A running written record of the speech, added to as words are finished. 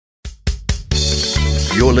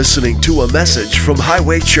You're listening to a message from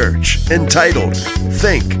Highway Church entitled,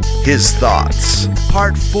 Think His Thoughts,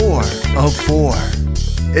 Part 4 of 4.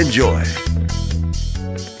 Enjoy.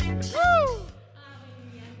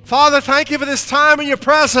 Father, thank you for this time in your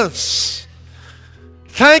presence.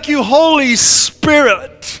 Thank you, Holy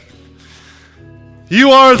Spirit.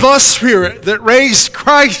 You are the Spirit that raised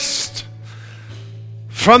Christ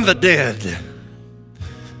from the dead.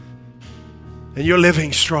 And you're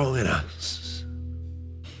living strong in us.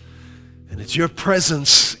 And it's your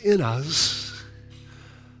presence in us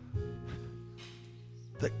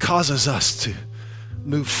that causes us to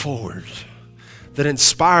move forward, that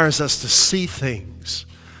inspires us to see things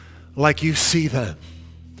like you see them,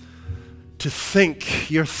 to think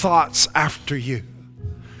your thoughts after you,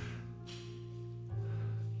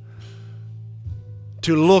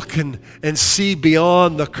 to look and see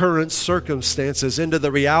beyond the current circumstances into the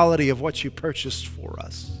reality of what you purchased for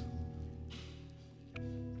us.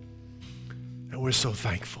 And we're so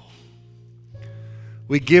thankful.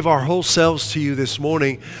 We give our whole selves to you this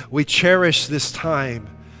morning. We cherish this time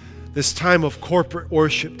of corporate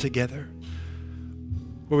worship together,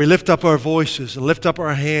 where we lift up our voices and lift up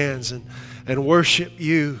our hands and worship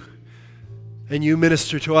you, and you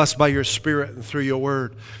minister to us by your Spirit and through your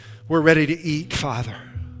word. We're ready to eat, Father.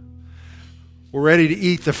 We're ready to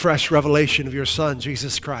eat the fresh revelation of your Son,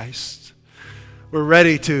 Jesus Christ. We're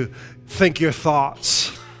ready to think your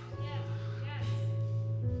thoughts.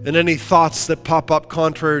 And any thoughts that pop up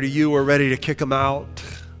contrary to you, we're ready to kick them out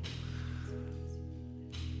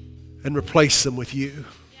and replace them with you.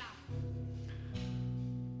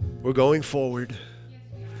 We're going forward.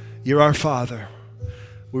 You're our Father.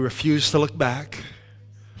 We refuse to look back.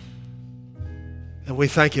 And we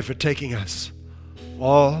thank you for taking us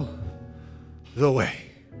all the way.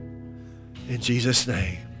 In Jesus'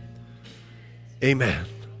 name, amen.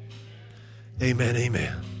 Amen,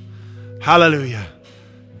 amen. Hallelujah.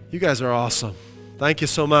 You guys are awesome. Thank you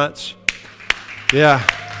so much. Yeah.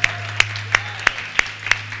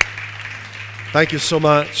 Thank you so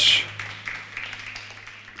much.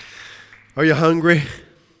 Are you hungry?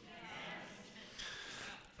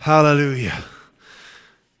 Hallelujah.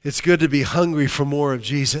 It's good to be hungry for more of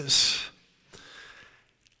Jesus.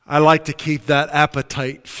 I like to keep that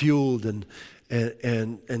appetite fueled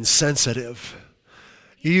and sensitive.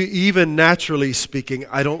 Even naturally speaking,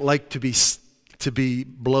 I don't like to be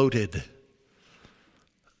bloated.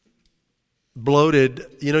 Bloated,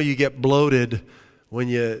 you get bloated when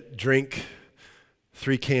you drink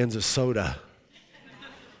 3 cans of soda.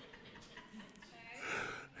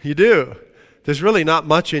 You do. There's really not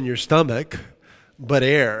much in your stomach but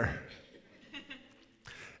air.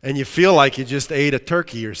 And you feel like you just ate a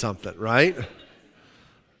turkey or something, right?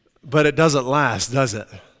 But it doesn't last, does it?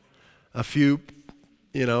 A few,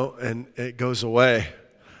 and it goes away.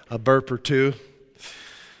 A burp or two,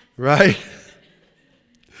 right?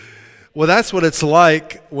 Well, that's what it's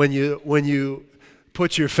like when you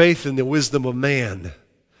put your faith in the wisdom of man.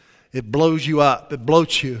 It blows you up. It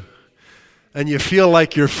bloats you. And you feel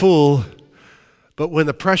like you're full, but when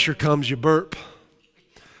the pressure comes, you burp.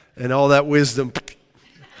 And all that wisdom,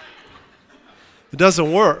 it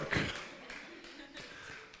doesn't work.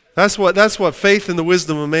 That's what faith in the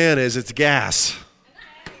wisdom of man is. It's gas.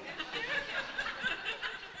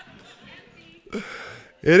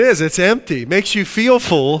 It is. It's empty. It makes you feel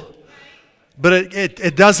full, but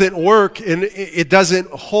it doesn't work, and it doesn't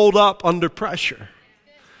hold up under pressure.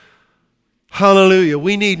 Hallelujah.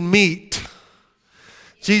 We need meat.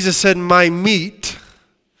 Jesus said, my meat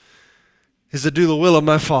is to do the will of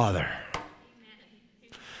my Father.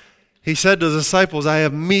 He said to the disciples, I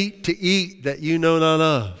have meat to eat that you know not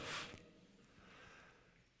of.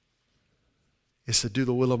 It's to do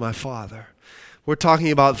the will of my Father. We're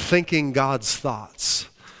talking about thinking God's thoughts.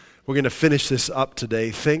 We're going to finish this up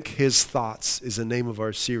today. Think His Thoughts is the name of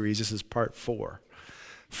our series. This is part 4.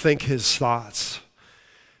 Think His Thoughts.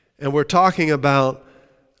 And we're talking about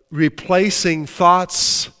replacing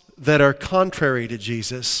thoughts that are contrary to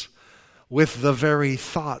Jesus with the very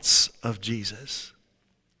thoughts of Jesus,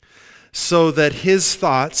 so that His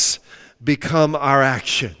thoughts become our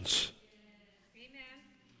actions. Amen.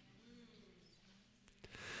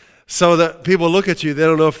 So that people look at you, they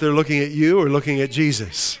don't know if they're looking at you or looking at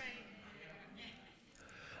Jesus.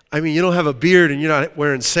 I mean, you don't have a beard and you're not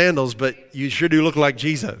wearing sandals, but you sure do look like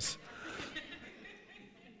Jesus.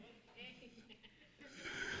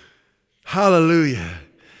 Hallelujah.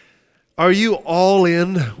 Are you all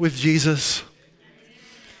in with Jesus?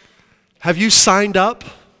 Have you signed up?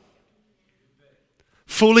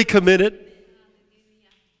 Fully committed?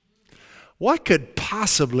 What could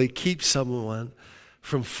possibly keep someone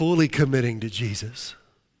from fully committing to Jesus?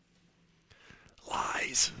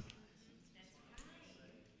 eyes.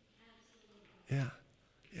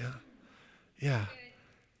 Yeah.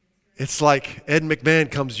 It's like Ed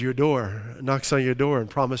McMahon comes to your door, knocks on your door, and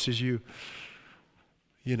promises you,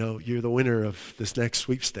 you're the winner of this next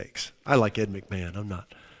sweepstakes. I like Ed McMahon. I'm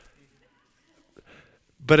not.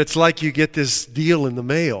 But it's like you get this deal in the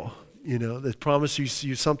mail, that promises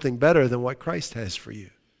you something better than what Christ has for you.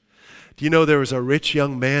 Do you know there was a rich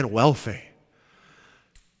young man, wealthy,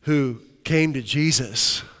 who came to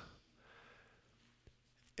Jesus,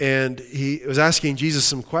 and he was asking Jesus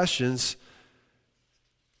some questions,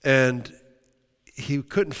 and he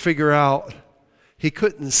couldn't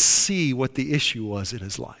see what the issue was in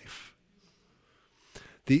his life.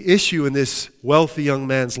 The issue in this wealthy young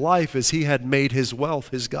man's life is he had made his wealth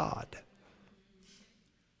his God.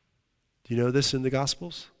 Do you know this in the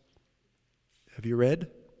Gospels? Have you read?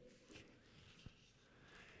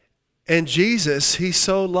 And Jesus, he's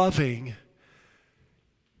so loving,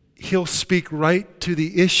 he'll speak right to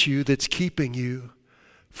the issue that's keeping you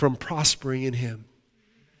from prospering in him.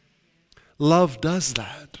 Love does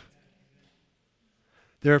that.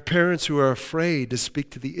 There are parents who are afraid to speak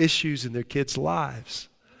to the issues in their kids' lives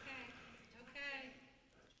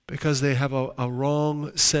because they have a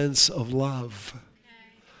wrong sense of love.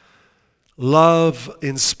 Love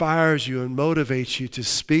inspires you and motivates you to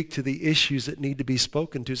speak to the issues that need to be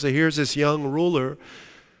spoken to. So here's this young ruler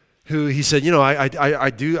who he said, he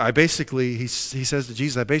says to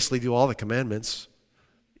Jesus, I basically do all the commandments.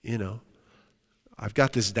 I've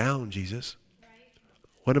got this down, Jesus.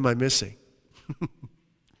 What am I missing?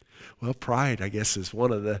 Well, pride, I guess, is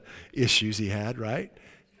one of the issues he had, right?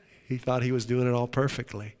 He thought he was doing it all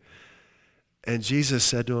perfectly. And Jesus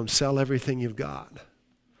said to him, sell everything you've got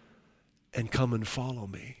and come and follow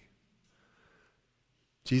me.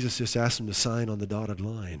 Jesus just asked him to sign on the dotted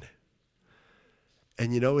line.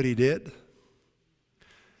 And you know what he did?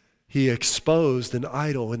 He exposed an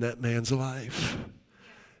idol in that man's life.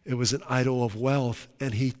 It was an idol of wealth,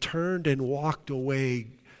 and he turned and walked away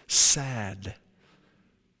sad,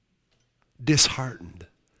 disheartened.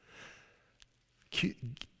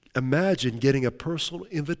 Imagine getting a personal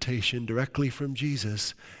invitation directly from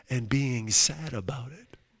Jesus and being sad about it.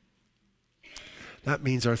 That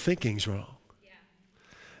means our thinking's wrong. Yeah.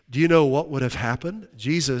 Do you know what would have happened?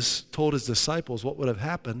 Jesus told his disciples what would have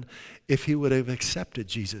happened if he would have accepted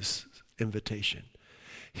Jesus' invitation.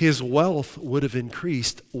 His wealth would have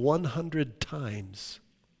increased 100 times.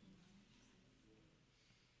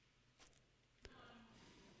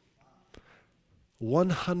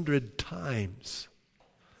 $100 times.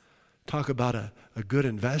 Talk about a good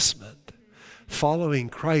investment. Following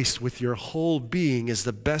Christ with your whole being is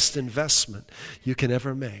the best investment you can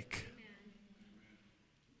ever make.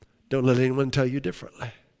 Don't let anyone tell you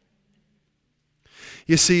differently.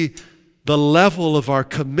 You see, the level of our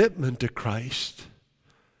commitment to Christ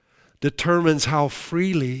determines how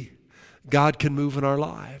freely God can move in our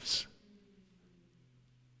lives.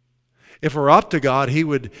 If we're up to God, He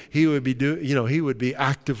would be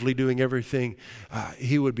actively doing everything.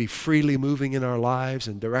 He would be freely moving in our lives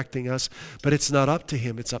and directing us. But it's not up to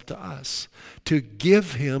Him; it's up to us to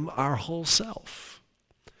give Him our whole self.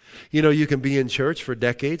 You can be in church for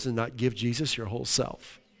decades and not give Jesus your whole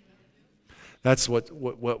self. That's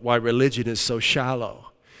why religion is so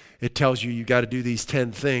shallow. It tells you got to do these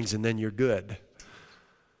 10 things and then you're good.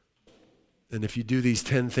 And if you do these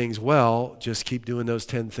 10 things well, just keep doing those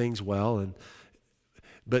 10 things well.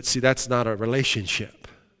 But see, that's not a relationship.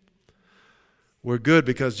 We're good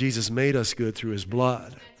because Jesus made us good through His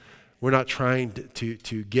blood. We're not trying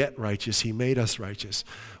to get righteous. He made us righteous.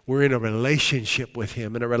 We're in a relationship with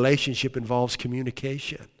Him, and a relationship involves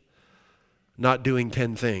communication, not doing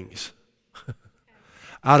 10 things.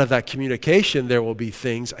 Out of that communication, there will be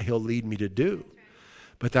things He'll lead me to do.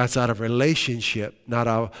 But that's out of relationship, not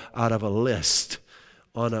out of a list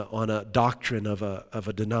on a doctrine of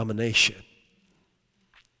a denomination.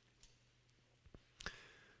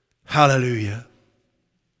 Hallelujah.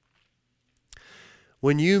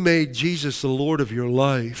 When you made Jesus the Lord of your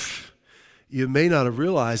life, you may not have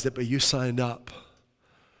realized it, but you signed up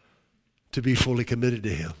to be fully committed to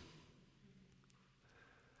Him.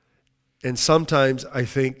 And sometimes I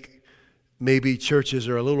think maybe churches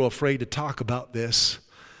are a little afraid to talk about this,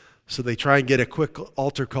 so they try and get a quick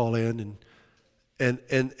altar call in, and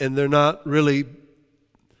they're not really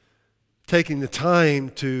taking the time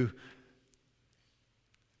to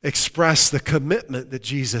express the commitment that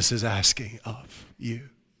Jesus is asking of you.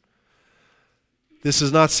 This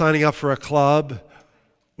is not signing up for a club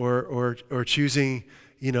or choosing,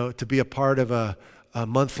 to be a part of a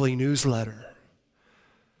monthly newsletter.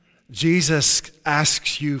 Jesus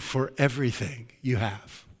asks you for everything you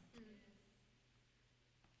have.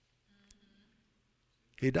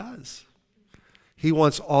 He does. He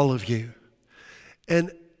wants all of you.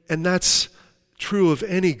 And that's true of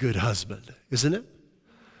any good husband, isn't it?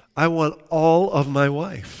 I want all of my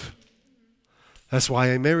wife. That's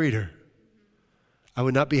why I married her. I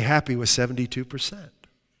would not be happy with 72%.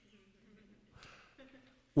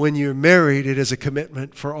 When you're married, it is a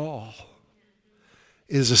commitment for all.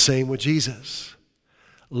 It is the same with Jesus.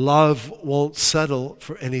 Love won't settle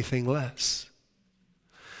for anything less.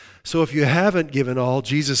 So if you haven't given all,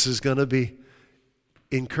 Jesus is going to be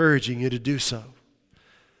encouraging you to do so.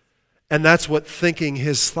 And that's what thinking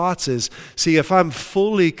his thoughts is. See, if I'm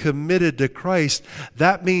fully committed to Christ,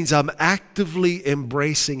 that means I'm actively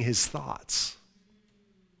embracing his thoughts.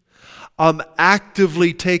 I'm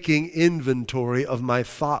actively taking inventory of my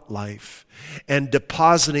thought life and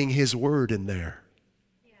depositing his word in there.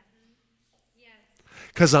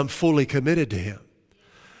 Because I'm fully committed to him.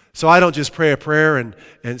 So I don't just pray a prayer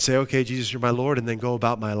and say, okay, Jesus, you're my Lord, and then go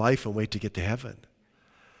about my life and wait to get to heaven.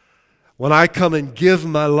 When I come and give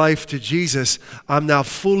my life to Jesus, I'm now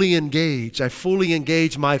fully engaged. I fully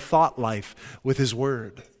engage my thought life with his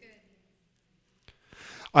word.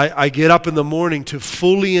 I get up in the morning to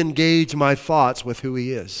fully engage my thoughts with who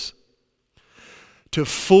he is. To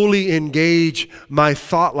fully engage my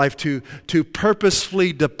thought life, to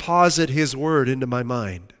purposefully deposit his word into my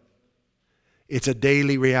mind. It's a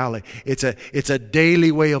daily reality. It's a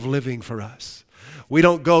daily way of living for us. We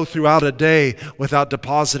don't go throughout a day without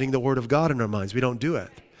depositing the word of God in our minds. We don't do it.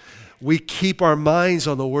 We keep our minds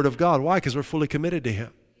on the word of God. Why? Because we're fully committed to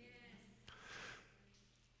him.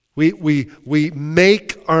 We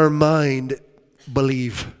make our mind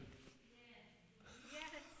believe.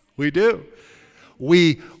 We do.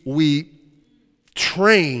 We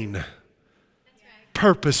train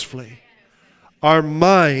purposefully our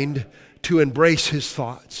mind to embrace his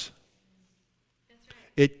thoughts.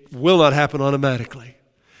 It will not happen automatically.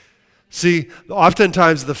 See,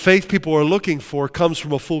 oftentimes the faith people are looking for comes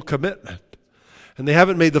from a full commitment. And they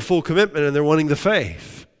haven't made the full commitment and they're wanting the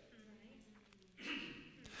faith.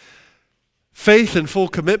 Faith and full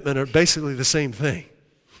commitment are basically the same thing.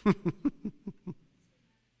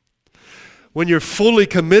 When you're fully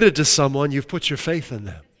committed to someone, you've put your faith in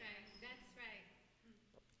them. That's right.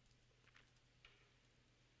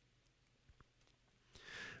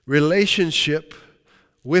 Relationship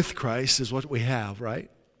with Christ is what we have,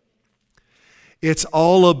 right? It's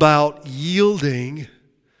all about yielding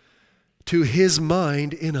to his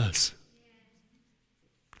mind in us.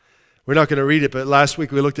 We're not going to read it, but last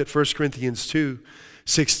week we looked at 1 Corinthians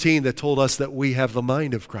 2:16 that told us that we have the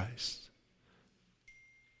mind of Christ.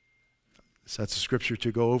 So that's a scripture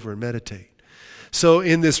to go over and meditate. So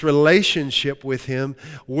in this relationship with him,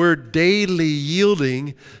 we're daily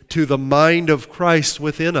yielding to the mind of Christ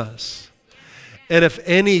within us. And if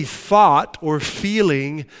any thought or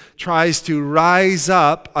feeling tries to rise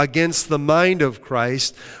up against the mind of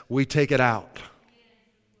Christ, we take it out.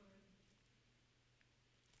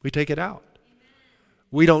 We take it out.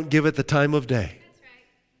 We don't give it the time of day.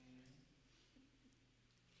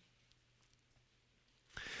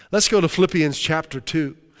 Let's go to Philippians chapter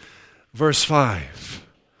 2, verse 5.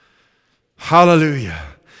 Hallelujah.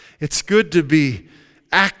 It's good to be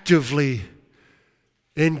actively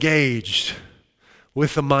engaged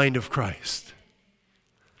with the mind of Christ.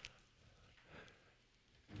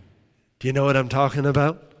 Do you know what I'm talking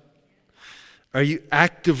about? Are you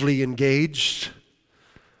actively engaged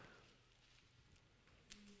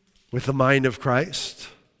with the mind of Christ?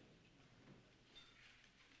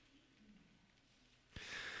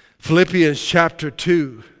 Philippians chapter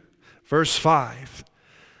 2, verse 5.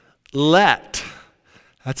 Let,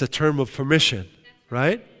 that's a term of permission,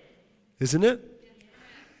 right? Isn't it?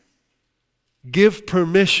 Give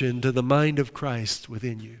permission to the mind of Christ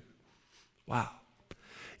within you. Wow.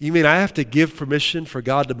 You mean I have to give permission for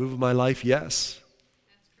God to move in my life? Yes.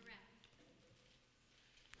 That's correct.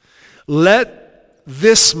 Let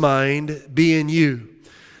this mind be in you,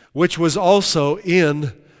 which was also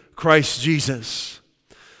in Christ Jesus,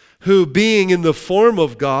 who being in the form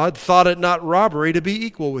of God, thought it not robbery to be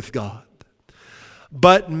equal with God,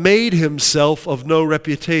 but made himself of no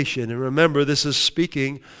reputation. And remember, this is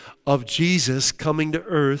speaking of Jesus coming to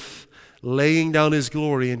earth, laying down his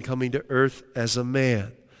glory and coming to earth as a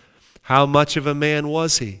man. How much of a man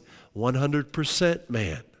was he? 100%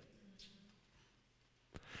 man.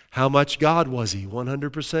 How much God was he?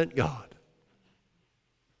 100% God.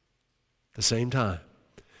 At the same time,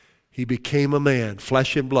 he became a man,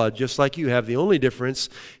 flesh and blood, just like you have. The only difference,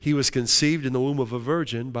 he was conceived in the womb of a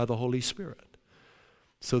virgin by the Holy Spirit.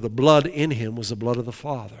 So the blood in him was the blood of the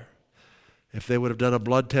Father. If they would have done a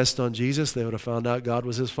blood test on Jesus, they would have found out God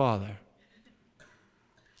was his Father.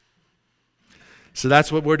 So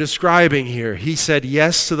that's what we're describing here. He said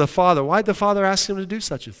yes to the Father. Why did the Father ask him to do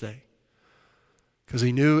such a thing? Because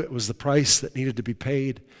he knew it was the price that needed to be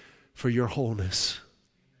paid for your wholeness.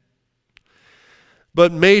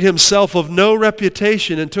 But made himself of no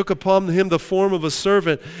reputation and took upon him the form of a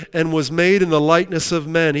servant and was made in the likeness of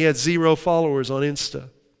men. He had 0 followers on Insta.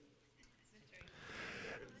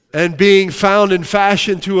 And being found in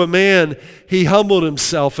fashion to a man, he humbled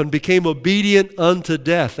himself and became obedient unto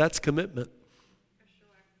death. That's commitment.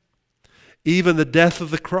 Even the death of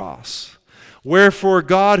the cross. Wherefore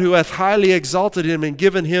God, who hath highly exalted him and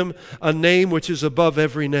given him a name which is above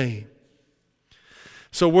every name.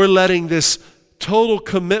 So we're letting this total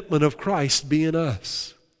commitment of Christ be in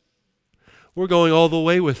us. We're going all the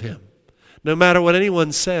way with him, no matter what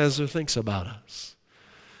anyone says or thinks about us.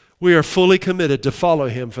 We are fully committed to follow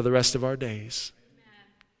him for the rest of our days.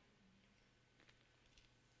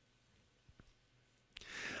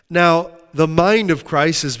 Now, the mind of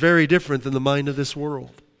Christ is very different than the mind of this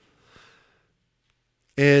world.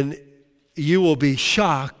 And you will be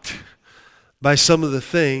shocked by some of the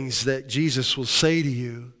things that Jesus will say to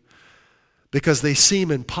you because they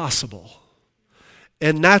seem impossible.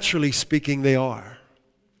 And naturally speaking, they are.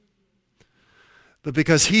 But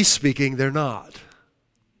because he's speaking, they're not.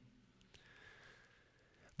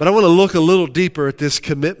 But I want to look a little deeper at this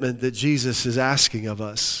commitment that Jesus is asking of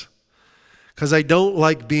us. Because I don't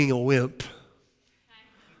like being a wimp.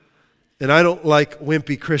 And I don't like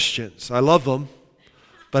wimpy Christians. I love them,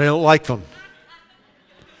 but I don't like them.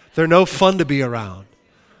 They're no fun to be around.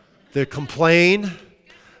 They complain.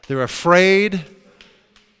 They're afraid.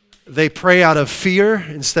 They pray out of fear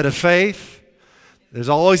instead of faith. There's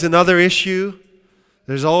always another issue.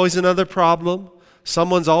 There's always another problem.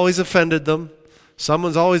 Someone's always offended them.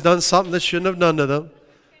 Someone's always done something that shouldn't have done to them.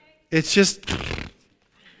 It's just,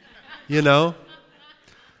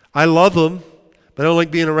 I love them, but I don't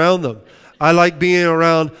like being around them. I like being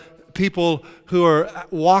around people who are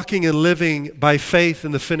walking and living by faith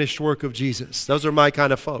in the finished work of Jesus. Those are my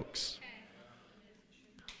kind of folks.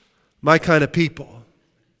 My kind of people.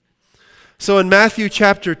 So in Matthew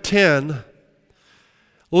chapter 10,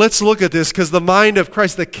 let's look at this because the mind of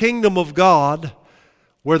Christ, the kingdom of God,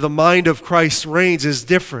 where the mind of Christ reigns is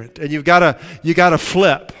different. And you gotta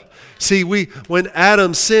flip. See, when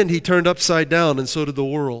Adam sinned, he turned upside down, and so did the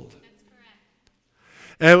world.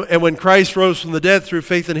 And when Christ rose from the dead through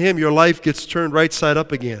faith in him, your life gets turned right side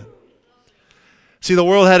up again. See, the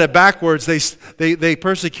world had it backwards. They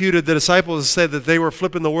persecuted the disciples and said that they were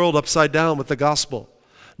flipping the world upside down with the gospel.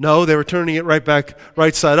 No, they were turning it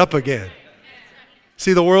right side up again.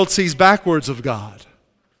 See, the world sees backwards of God.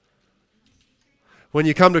 When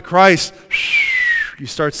you come to Christ, you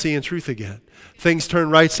start seeing truth again. Things turn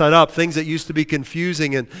right side up. Things that used to be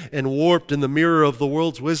confusing and warped in the mirror of the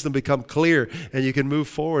world's wisdom become clear, and you can move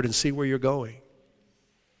forward and see where you're going.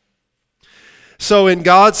 So in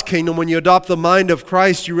God's kingdom, when you adopt the mind of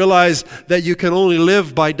Christ, you realize that you can only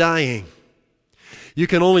live by dying. You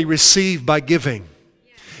can only receive by giving.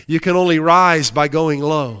 You can only rise by going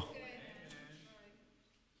low.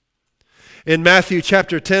 In Matthew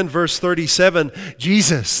chapter 10, verse 37,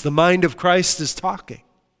 Jesus, the mind of Christ, is talking.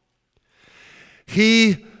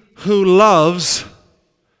 He who loves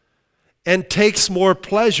and takes more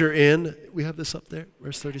pleasure in, we have this up there,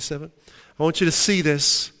 verse 37. I want you to see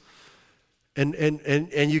this, and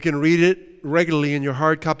you can read it regularly in your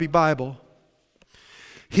hard copy Bible.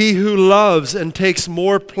 He who loves and takes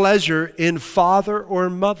more pleasure in father or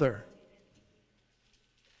mother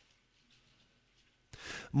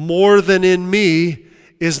more than in me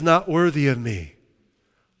is not worthy of me.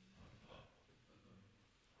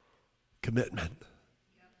 Commitment.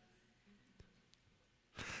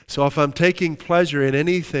 So if I'm taking pleasure in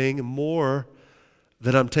anything more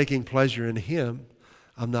than I'm taking pleasure in him,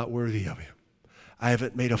 I'm not worthy of him. I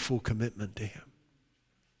haven't made a full commitment to him.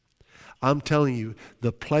 I'm telling you,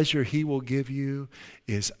 the pleasure he will give you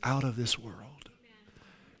is out of this world.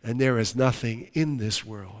 And there is nothing in this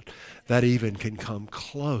world that even can come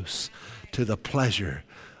close to the pleasure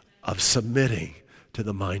of submitting to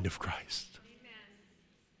the mind of Christ.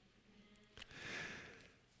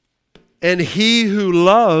 And he who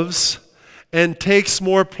loves and takes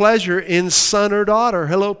more pleasure in son or daughter,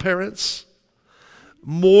 hello parents,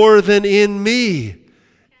 more than in me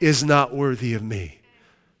is not worthy of me.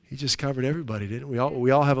 He just covered everybody, didn't we? We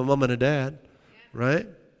all have a mom and a dad, right?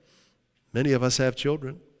 Many of us have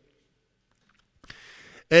children.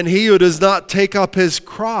 And he who does not take up his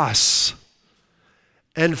cross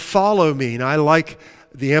and follow me. Now I like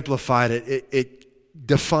the Amplified, it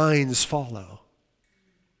defines follow.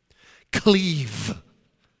 Cleave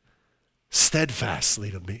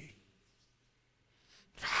steadfastly to me.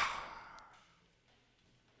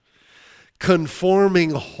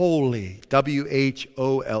 Conforming wholly,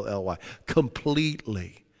 W-H-O-L-L-Y,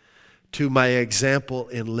 completely to my example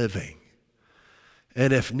in living,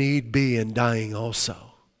 and if need be in dying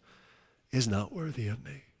also, is not worthy of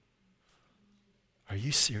me. Are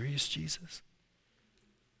you serious, Jesus?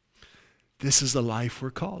 This is the life we're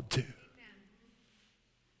called to.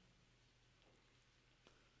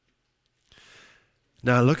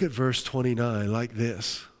 Now look at verse 29 like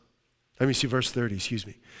this. Let me see verse 30, excuse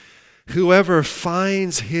me. Whoever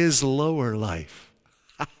finds his lower life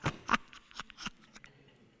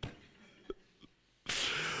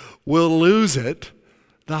will lose it,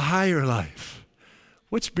 the higher life.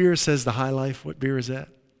 Which beer says the high life? What beer is that?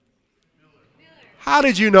 How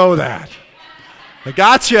did you know that? I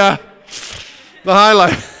gotcha. The high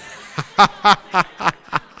life.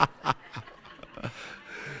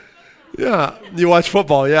 Yeah, you watch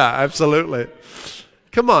football. Yeah, absolutely.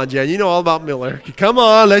 Come on, Jen. You know all about Miller. Come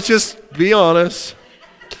on, let's just be honest.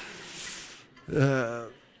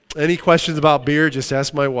 Any questions about beer, just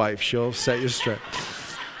ask my wife. She'll set you straight.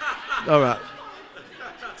 All right.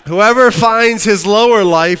 Whoever finds his lower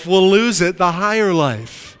life will lose it, the higher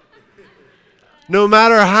life. No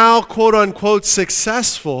matter how, quote unquote,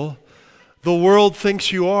 successful the world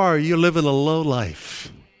thinks you are, you live in a low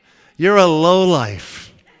life. You're a low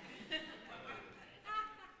life.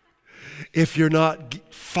 If you're not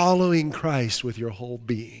following Christ with your whole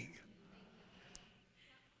being.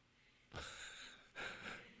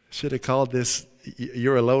 Should have called this,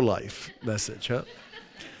 you're a low life message, huh?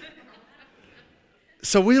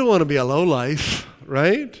 So we don't want to be a low life,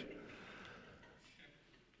 right?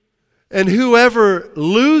 And whoever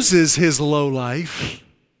loses his low life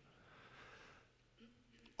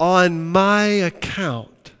on my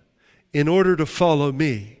account in order to follow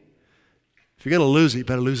me, if you're going to lose it, you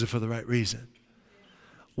better lose it for the right reason,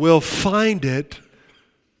 will find it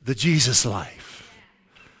the Jesus life,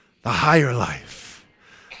 the higher life,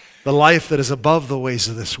 the life that is above the ways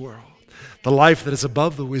of this world, the life that is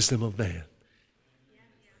above the wisdom of man.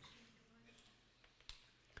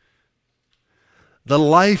 The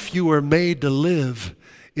life you were made to live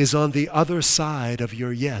is on the other side of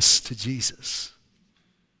your yes to Jesus.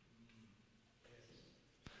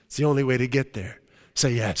 It's the only way to get there.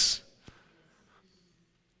 Say yes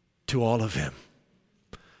to all of him.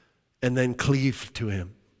 And then cleave to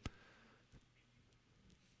him.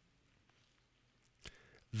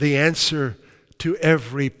 The answer to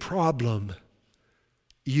every problem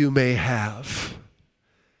you may have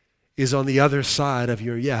is on the other side of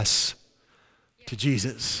your yes to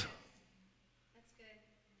Jesus. That's good.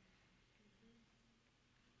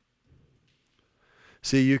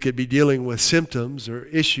 See, you could be dealing with symptoms or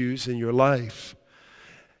issues in your life,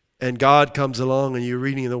 and God comes along and you're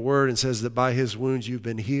reading the Word and says that by His wounds you've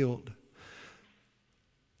been healed.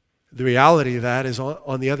 The reality of that is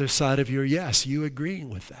on the other side of your yes, you agreeing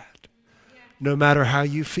with that, no matter how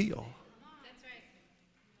you feel. That's right.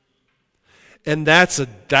 And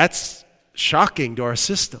that's shocking to our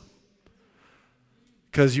system.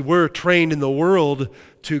 Because we're trained in the world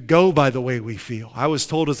to go by the way we feel. I was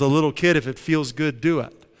told as a little kid, if it feels good, do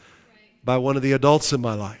it. By one of the adults in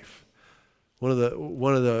my life. One of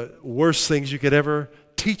the worst things you could ever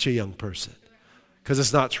teach a young person. Because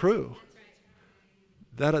it's not true.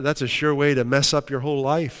 That's a sure way to mess up your whole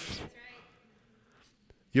life.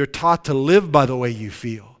 You're taught to live by the way you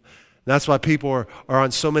feel. That's why people are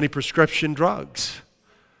on so many prescription drugs.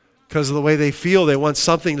 Because of the way they feel, they want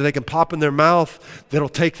something that they can pop in their mouth that'll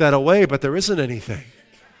take that away, but there isn't anything.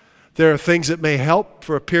 There are things that may help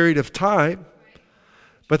for a period of time,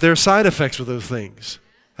 but there are side effects with those things.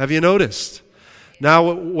 Have you noticed?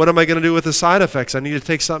 Now, what am I going to do with the side effects? I need to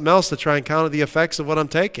take something else to try and counter the effects of what I'm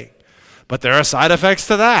taking. But there are side effects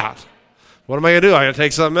to that. What am I going to do? I got to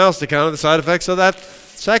take something else to counter the side effects of that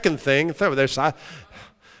second thing.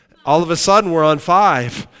 All of a sudden, we're on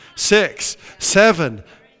 5, 6, 7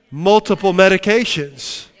 multiple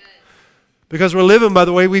medications because we're living by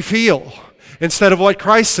the way we feel instead of what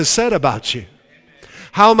Christ has said about you.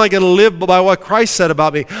 How am I going to live by what Christ said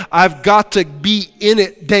about me? I've got to be in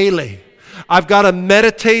it daily. I've got to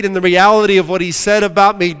meditate in the reality of what He said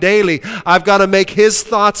about me daily. I've got to make His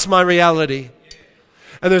thoughts my reality.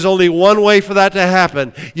 And there's only one way for that to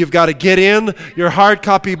happen. You've got to get in your hard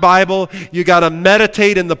copy Bible. You've got to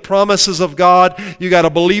meditate in the promises of God. You've got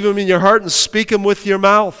to believe Him in your heart and speak Him with your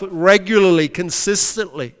mouth regularly,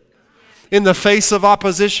 consistently, in the face of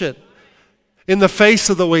opposition, in the face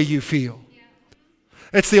of the way you feel.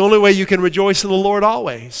 It's the only way you can rejoice in the Lord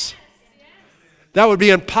always. That would be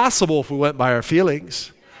impossible if we went by our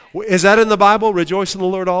feelings. Is that in the Bible? Rejoice in the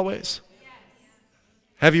Lord always?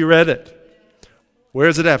 Have you read it? Where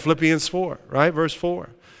is it at? Philippians 4, right? Verse 4.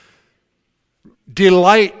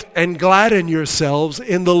 Delight and gladden yourselves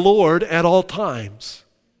in the Lord at all times.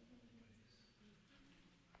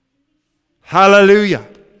 Hallelujah.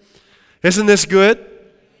 Isn't this good?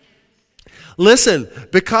 Listen,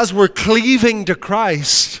 because we're cleaving to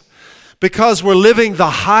Christ, because we're living the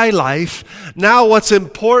high life, now what's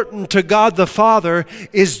important to God the Father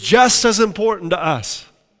is just as important to us.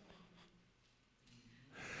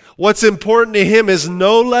 What's important to Him is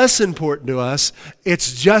no less important to us.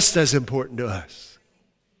 It's just as important to us.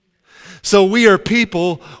 So we are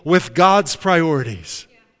people with God's priorities.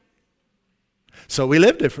 So we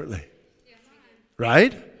live differently.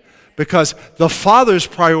 Right? Because the Father's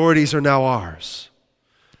priorities are now ours.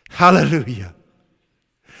 Hallelujah.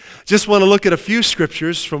 Just want to look at a few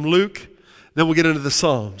scriptures from Luke, then we'll get into the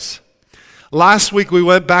Psalms. Last week we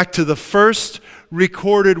went back to the first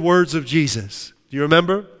recorded words of Jesus. Do you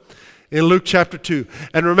remember? In Luke chapter 2.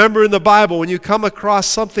 And remember, in the Bible, when you come across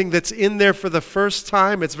something that's in there for the first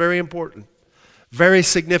time, it's very important. Very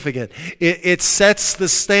significant. It sets the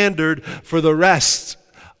standard for the rest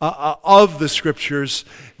of the scriptures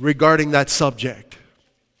regarding that subject.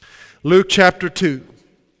 Luke chapter 2.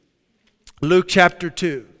 Luke chapter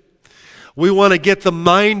 2. We want to get the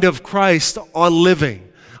mind of Christ on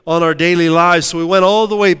living, on our daily lives. So we went all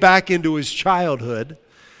the way back into His childhood,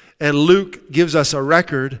 and Luke gives us a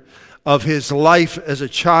record of His life as a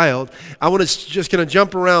child. I want to just going to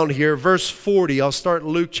jump around here. Verse 40. I'll start in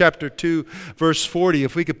Luke chapter 2, verse 40,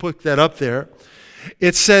 if we could put that up there.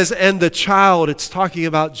 It says, and the child, it's talking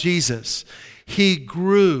about Jesus, he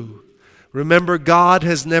grew. Remember, God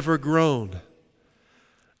has never grown.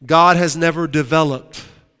 God has never developed.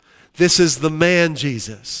 This is the man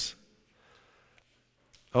Jesus.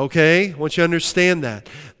 Okay? I want you to understand that.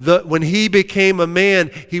 When He became a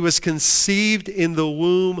man, He was conceived in the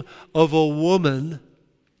womb of a woman.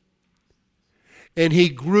 And He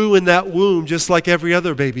grew in that womb just like every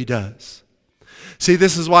other baby does. See,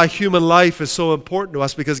 this is why human life is so important to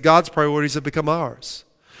us, because God's priorities have become ours.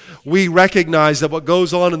 We recognize that what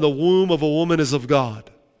goes on in the womb of a woman is of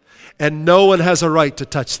God. And no one has a right to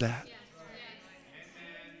touch that.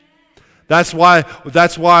 That's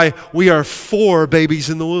why we are for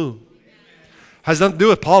babies in the womb. Has nothing to do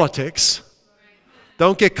with politics.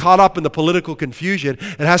 Don't get caught up in the political confusion.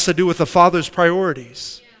 It has to do with the Father's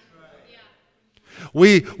priorities.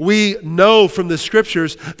 We know from the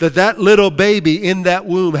Scriptures that little baby in that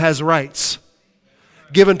womb has rights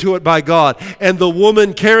given to it by God. And the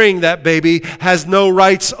woman carrying that baby has no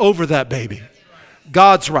rights over that baby.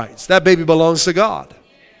 God's rights. That baby belongs to God.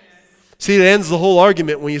 See, it ends the whole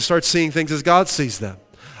argument when you start seeing things as God sees them.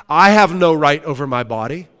 I have no right over my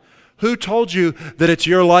body. Who told you that it's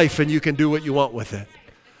your life and you can do what you want with it?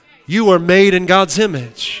 You are made in God's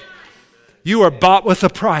image. You are bought with a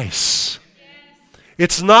price.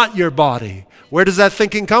 It's not your body. Where does that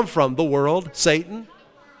thinking come from? The world, Satan.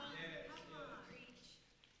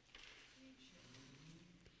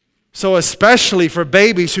 So especially for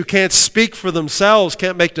babies who can't speak for themselves,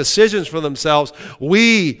 can't make decisions for themselves,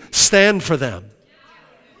 we stand for them.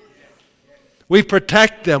 We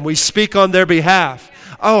protect them. We speak on their behalf.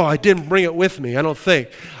 Oh, I didn't bring it with me, I don't think.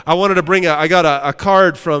 I got a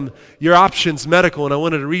card from Your Options Medical, and I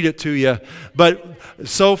wanted to read it to you. But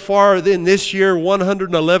so far in this year,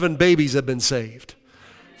 111 babies have been saved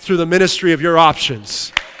through the ministry of Your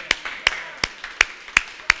Options.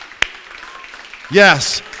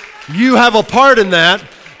 Yes. You have a part in that,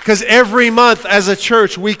 because every month as a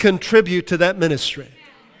church we contribute to that ministry.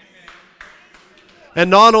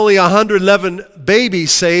 And not only 111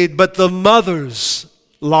 babies saved, but the mothers'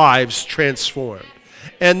 lives transformed.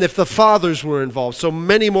 And if the fathers were involved, so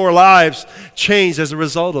many more lives changed as a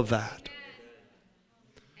result of that.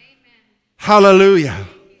 Hallelujah.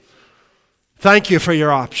 Thank you for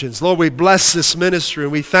Your Options. Lord, we bless this ministry,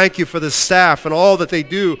 and we thank You for the staff and all that they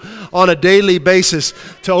do on a daily basis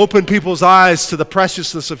to open people's eyes to the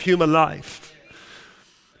preciousness of human life.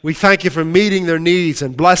 We thank You for meeting their needs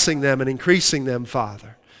and blessing them and increasing them,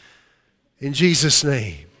 Father. In Jesus'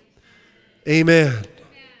 name, amen.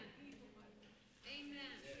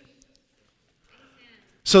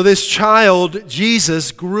 So this child,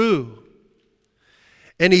 Jesus, grew.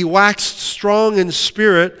 And he waxed strong in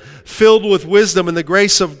spirit, filled with wisdom, and the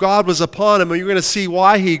grace of God was upon him. And you're going to see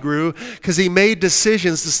why he grew, because he made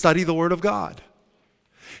decisions to study the Word of God.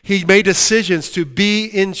 He made decisions to be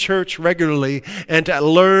in church regularly and to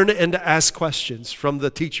learn and to ask questions from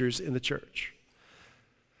the teachers in the church.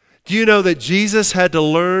 Do you know that Jesus had to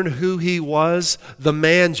learn who he was, the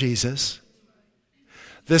man Jesus,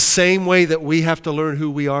 the same way that we have to learn who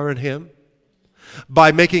we are in him?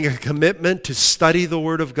 By making a commitment to study the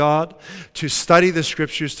Word of God, to study the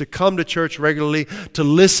Scriptures, to come to church regularly, to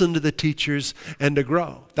listen to the teachers, and to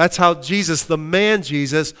grow. That's how Jesus, the man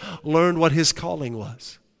Jesus, learned what his calling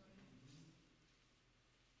was.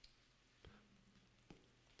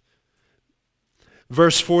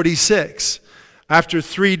 Verse 46. After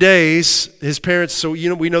 3 days, his parents, so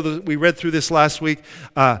we know that we read through this last week,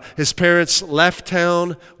 his parents left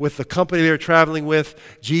town with the company they were traveling with.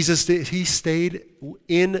 He stayed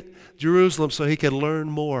in Jerusalem so he could learn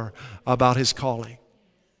more about his calling.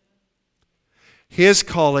 His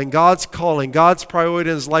calling, God's priority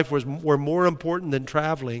in his life were more important than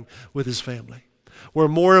traveling with his family. Were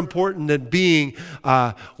more important than being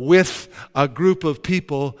with a group of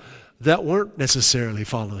people that weren't necessarily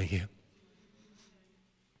following him.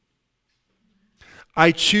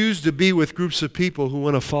 I choose to be with groups of people who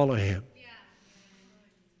want to follow him.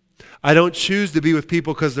 I don't choose to be with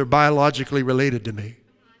people because they're biologically related to me.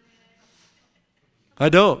 I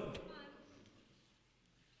don't.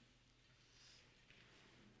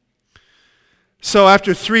 So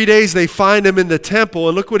after 3 days, they find him in the temple,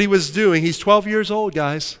 and look what he was doing. He's 12 years old,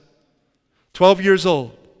 guys. 12 years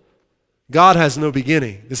old. God has no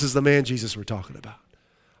beginning. This is the man Jesus we're talking about.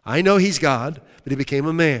 I know he's God, but he became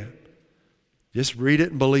a man. Just read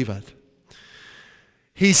it and believe it.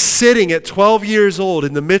 He's sitting at 12 years old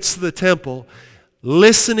in the midst of the temple, in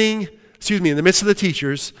the midst of the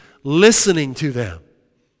teachers, listening to them.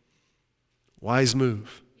 Wise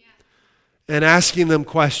move. And asking them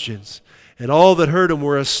questions. And all that heard him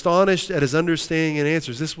were astonished at his understanding and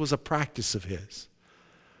answers. This was a practice of his.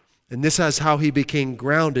 And this is how he became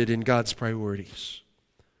grounded in God's priorities.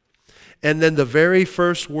 And then the very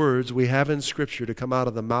first words we have in Scripture to come out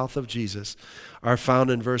of the mouth of Jesus are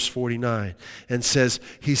found in verse 49. And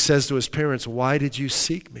he says to his parents, "Why did you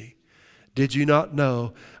seek me? Did you not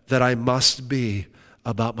know that I must be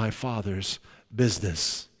about my Father's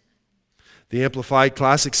business?" The Amplified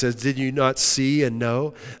Classic says, "Did you not see and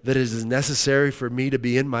know that it is necessary for me to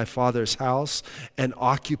be in my Father's house and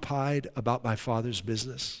occupied about my Father's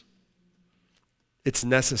business?" It's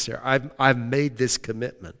necessary. I've made this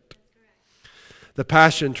commitment. The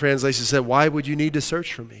Passion Translation said, "Why would you need to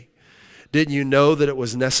search for me? Didn't you know that it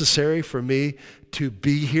was necessary for me to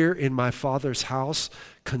be here in my Father's house,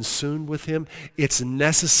 consumed with him? It's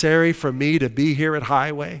necessary for me to be here at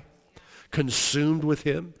Highway, consumed with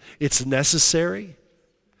him. It's necessary."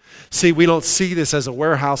 See, we don't see this as a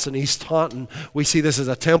warehouse in East Taunton. We see this as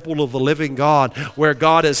a temple of the living God, where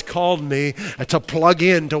God has called me to plug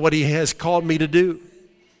in to what he has called me to do.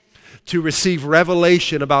 To receive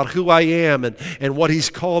revelation about who I am and what he's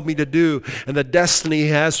called me to do and the destiny he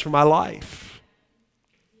has for my life.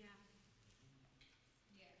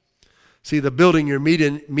 See, the building you're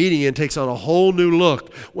meeting in takes on a whole new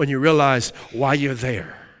look when you realize why you're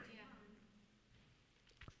there.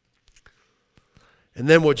 And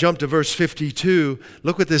then we'll jump to verse 52.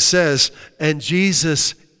 Look what this says. And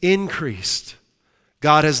Jesus increased.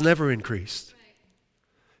 God has never increased.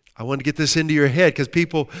 I want to get this into your head because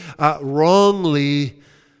people wrongly,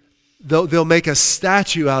 they'll make a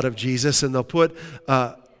statue out of Jesus and they'll put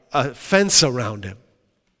a fence around him.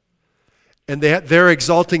 And their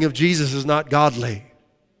exalting of Jesus is not godly.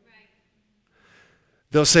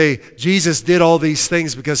 They'll say, Jesus did all these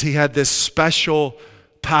things because he had this special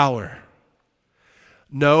power.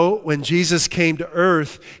 No, when Jesus came to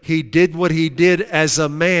earth, he did what he did as a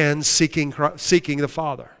man seeking the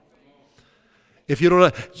Father. If you don't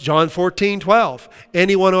know, John 14:12,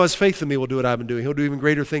 anyone who has faith in me will do what I've been doing. He'll do even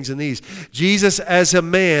greater things than these. Jesus as a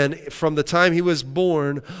man, from the time he was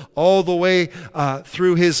born all the way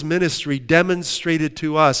through his ministry, demonstrated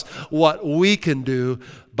to us what we can do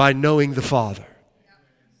by knowing the Father.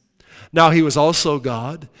 Now, he was also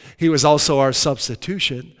God. He was also our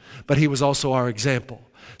substitution, but he was also our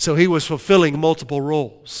example. So he was fulfilling multiple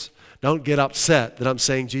roles. Don't get upset that I'm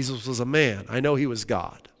saying Jesus was a man. I know he was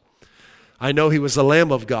God. I know he was the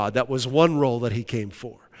Lamb of God. That was one role that he came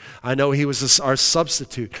for. I know he was our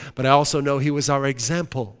substitute, but I also know he was our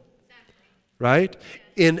example. Right?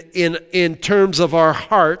 In terms of our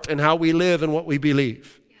heart and how we live and what we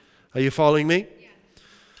believe. Are you following me?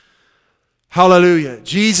 Hallelujah.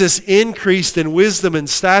 Jesus increased in wisdom and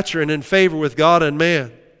stature and in favor with God and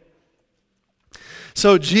man.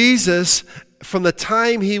 So Jesus, from the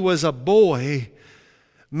time he was a boy,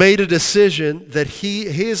 made a decision that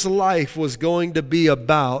his life was going to be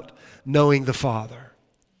about knowing the Father.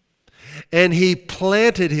 And he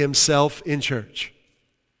planted himself in church.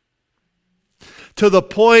 to the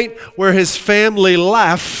point where his family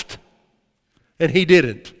left and he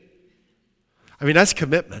didn't. I mean, that's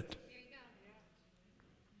commitment.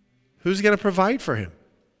 Who's going to provide for him?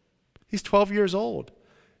 He's 12 years old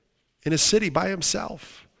in a city by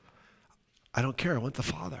himself. I don't care. I want the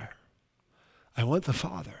Father. I want the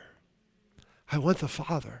Father. I want the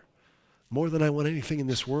Father more than I want anything in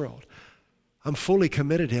this world. I'm fully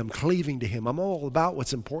committed to him, cleaving to him. I'm all about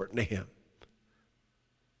what's important to him.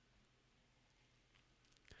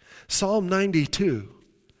 Psalm 92.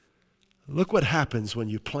 Look what happens when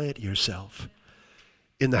you plant yourself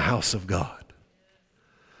in the house of God.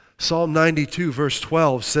 Psalm 92 verse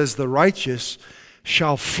 12 says, the righteous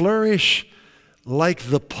shall flourish like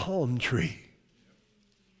the palm tree.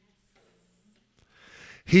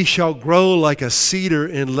 He shall grow like a cedar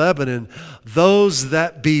in Lebanon. Those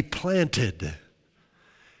that be planted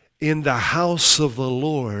in the house of the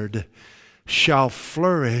Lord shall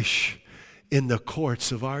flourish in the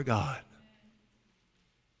courts of our God.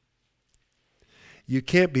 You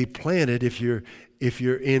can't be planted if you're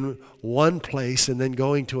in one place and then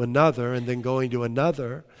going to another and then going to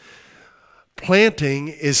another. Planting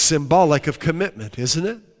is symbolic of commitment, isn't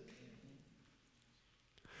it?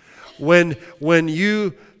 When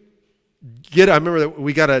you get, I remember that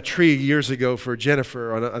we got a tree years ago for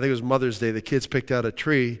Jennifer, I think it was Mother's Day. The kids picked out a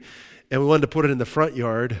tree and we wanted to put it in the front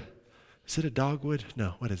yard. Is it a dogwood?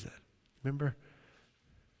 No, what is it? Remember?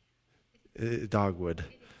 Dogwood.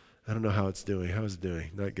 I don't know how it's doing. How is it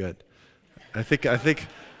doing? Not good. I think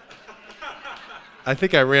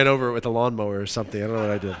I ran over it with a lawnmower or something. I don't know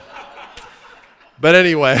what I did. But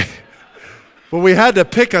anyway, but we had to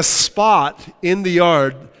pick a spot in the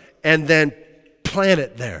yard and then plant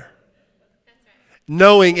it there,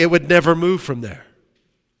 knowing it would never move from there.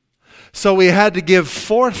 So we had to give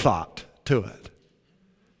forethought to it,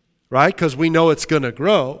 right? Because we know it's going to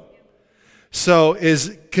grow. So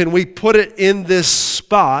can we put it in this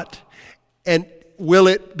spot and will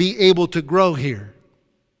it be able to grow here?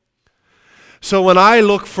 So when I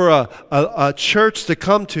look for a church to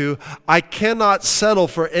come to, I cannot settle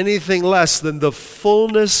for anything less than the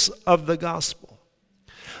fullness of the gospel,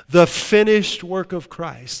 the finished work of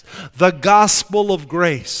Christ, the gospel of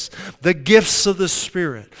grace, the gifts of the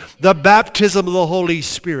Spirit, the baptism of the Holy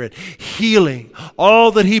Spirit, healing,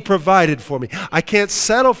 all that He provided for me. I can't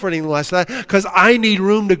settle for anything less than that because I need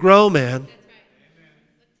room to grow, man.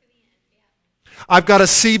 I've got to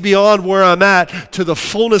see beyond where I'm at to the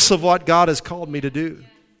fullness of what God has called me to do.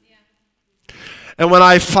 And when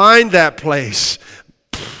I find that place,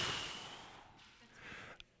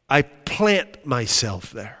 I plant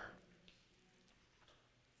myself there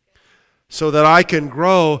so that I can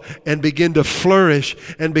grow and begin to flourish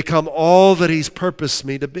and become all that He's purposed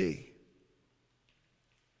me to be.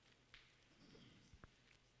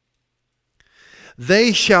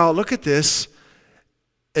 They shall, look at this,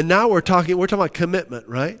 and now we're talking about commitment,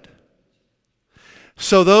 right?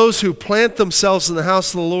 So those who plant themselves in the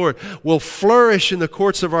house of the Lord will flourish in the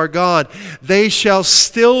courts of our God. They shall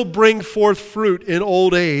still bring forth fruit in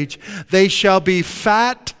old age. They shall be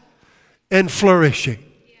fat and flourishing.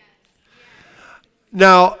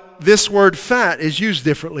 Now, this word fat is used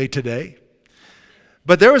differently today.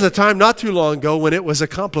 But there was a time not too long ago when it was a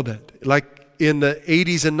compliment, like in the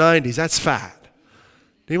 80s and 90s. That's fat.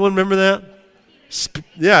 Anyone remember that?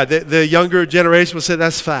 Yeah, the younger generation would say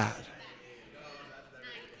that's fat.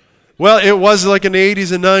 Well, it was like in the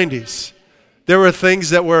 80s and 90s. There were things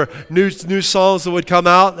that were new songs that would come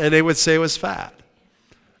out and they would say it was fat.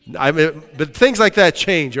 I mean, but things like that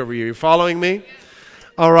change over here. You following me?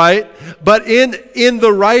 All right. But in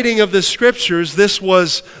the writing of the scriptures, this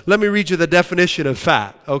was, let me read you the definition of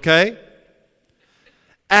fat, okay?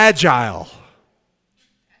 Agile.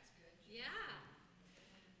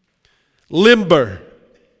 Limber,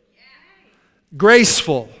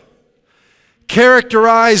 graceful,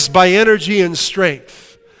 characterized by energy and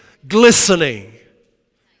strength, glistening,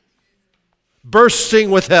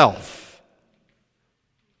 bursting with health.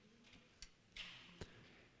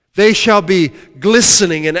 They shall be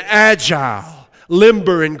glistening and agile,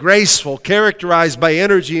 limber and graceful, characterized by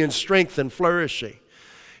energy and strength and flourishing.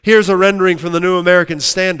 Here's a rendering from the New American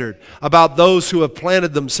Standard about those who have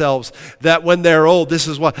planted themselves, that when they're old, this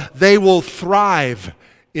is what, they will thrive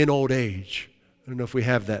in old age. I don't know if we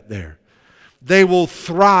have that there. They will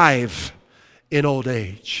thrive in old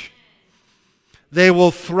age. They will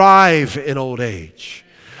thrive in old age.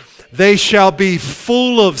 They shall be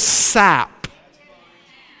full of sap,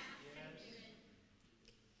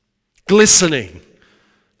 glistening,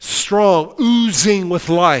 strong, oozing with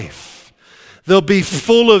life. They'll be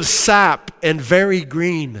full of sap and very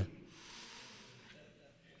green.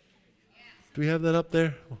 Do we have that up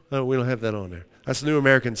there? No, we don't have that on there. That's the New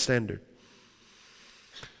American Standard.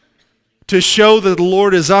 To show that the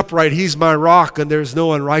Lord is upright, He's my rock, and there's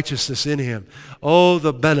no unrighteousness in Him. Oh,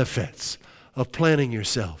 the benefits of planting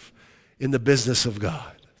yourself in the business of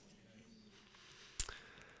God.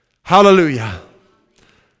 Hallelujah.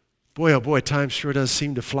 Boy, oh boy, time sure does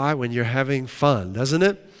seem to fly when you're having fun, doesn't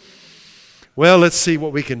it? Well, let's see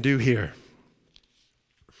what we can do here.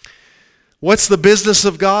 What's the business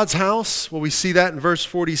of God's house? Well, we see that in verse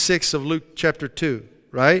 46 of Luke chapter 2,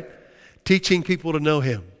 right? Teaching people to know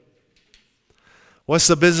Him. What's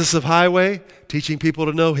the business of Highway? Teaching people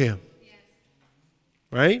to know Him.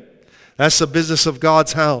 Right? That's the business of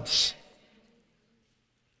God's house.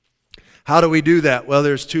 How do we do that? Well,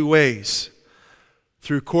 there's two ways.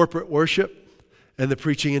 Through corporate worship and the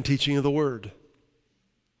preaching and teaching of the Word.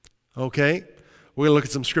 Okay? We're going to look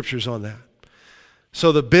at some scriptures on that.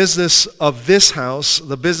 So the business of this house,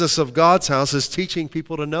 the business of God's house, is teaching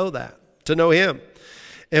people to know that, to know Him.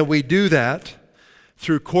 And we do that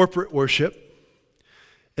through corporate worship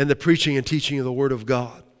and the preaching and teaching of the Word of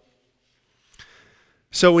God.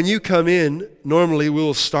 So when you come in, normally we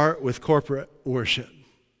will start with corporate worship.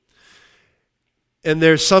 And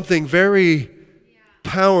there's something very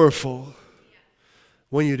powerful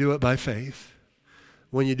when you do it by faith,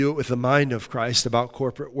 when you do it with the mind of Christ about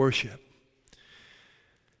corporate worship.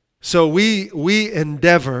 So we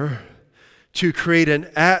endeavor to create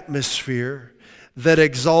an atmosphere that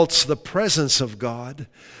exalts the presence of God,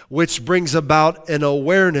 which brings about an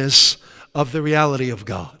awareness of the reality of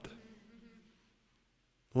God.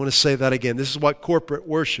 I want to say that again. This is what corporate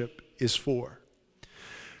worship is for.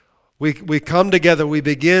 We come together, we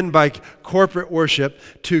begin by corporate worship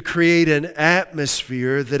to create an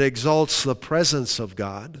atmosphere that exalts the presence of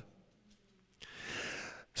God.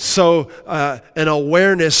 So an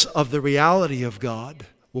awareness of the reality of God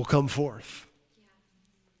will come forth.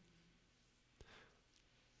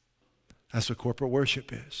 That's what corporate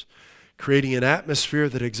worship is. Creating an atmosphere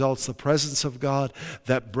that exalts the presence of God,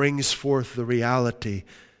 that brings forth the reality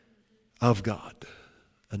of God,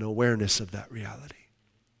 an awareness of that reality.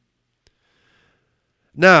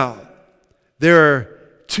 Now, there are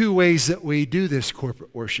two ways that we do this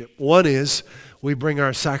corporate worship. One is we bring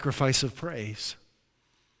our sacrifice of praise.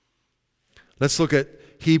 Let's look at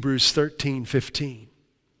Hebrews 13:15.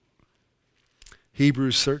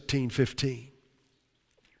 Hebrews 13:15.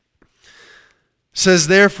 Says,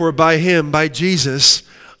 therefore, by Him, by Jesus,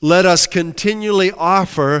 let us continually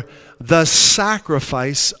offer the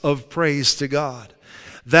sacrifice of praise to God.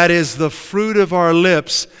 That is the fruit of our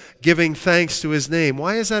lips, giving thanks to His name.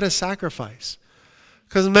 Why is that a sacrifice?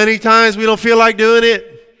 Because many times we don't feel like doing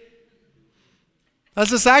it.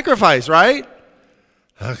 That's a sacrifice, right?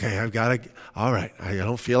 Okay, all right, I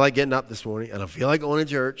don't feel like getting up this morning. I don't feel like going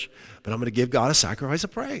to church, but I'm going to give God a sacrifice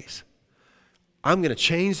of praise. I'm going to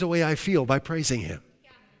change the way I feel by praising Him.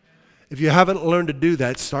 If you haven't learned to do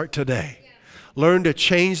that, start today. Learn to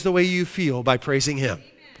change the way you feel by praising Him.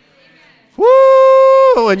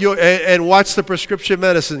 Woo! And watch the prescription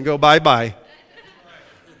medicine go bye-bye.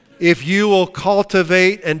 If you will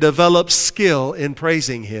cultivate and develop skill in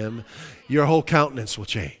praising Him, your whole countenance will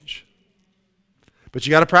change. But you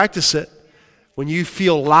got to practice it. When you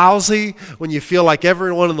feel lousy, when you feel like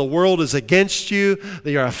everyone in the world is against you, that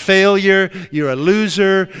you're a failure, you're a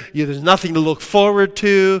loser, there's nothing to look forward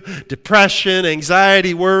to, depression,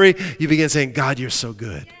 anxiety, worry, you begin saying, God, you're so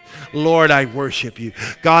good. Lord, I worship you.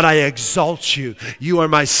 God, I exalt you. You are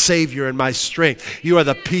my Savior and my strength. You are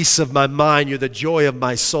the peace of my mind. You're the joy of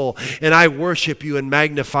my soul. And I worship you and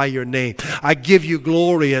magnify your name. I give you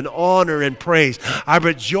glory and honor and praise. I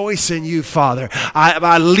rejoice in you, Father.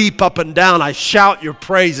 I leap up and down. I shout your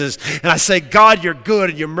praises. And I say, God, you're good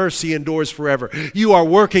and your mercy endures forever. You are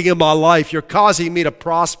working in my life. You're causing me to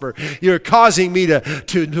prosper. You're causing me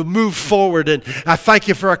to move forward. And I thank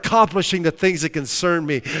you for accomplishing the things that concern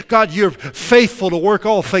me. God, you're faithful to work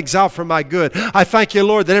all things out for my good. I thank you,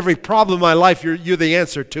 Lord, that every problem in my life, you're the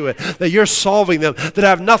answer to it, that you're solving them, that I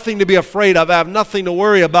have nothing to be afraid of, I have nothing to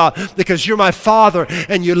worry about, because you're my Father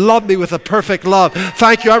and you love me with a perfect love.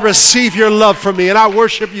 Thank you, I receive your love from me and I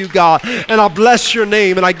worship you, God, and I bless your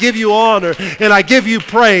name and I give you honor and I give you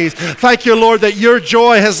praise. Thank you, Lord, that your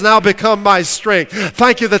joy has now become my strength.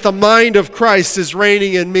 Thank you that the mind of Christ is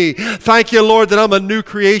reigning in me. Thank you, Lord, that I'm a new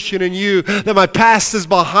creation in you, that my past is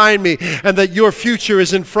behind me and that your future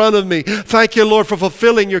is in front of me. Thank you, Lord, for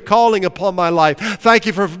fulfilling your calling upon my life. Thank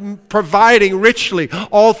you for providing richly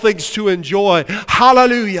all things to enjoy.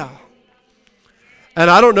 Hallelujah. And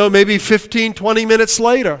I don't know, maybe 15, 20 minutes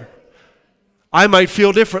later, I might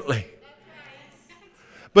feel differently.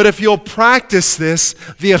 But if you'll practice this,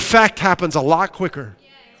 the effect happens a lot quicker.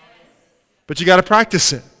 But you got to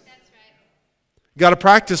practice it. You got to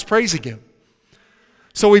practice praising Him.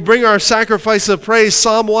 So we bring our sacrifice of praise.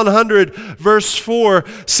 Psalm 100 verse 4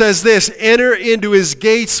 says this, enter into His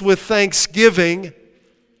gates with thanksgiving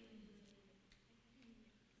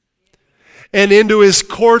and into His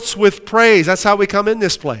courts with praise. That's how we come in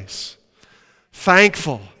this place.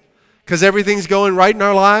 Thankful. Because everything's going right in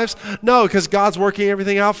our lives? No, because God's working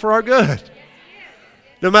everything out for our good.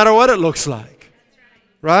 No matter what it looks like.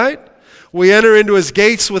 Right? We enter into His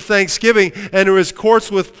gates with thanksgiving, enter His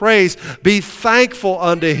courts with praise. Be thankful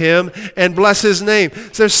unto Him and bless His name.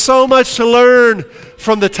 So there's so much to learn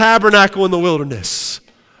from the tabernacle in the wilderness.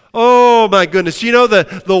 Oh my goodness. You know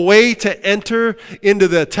the way to enter into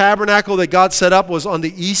the tabernacle that God set up was on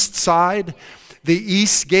the east side? The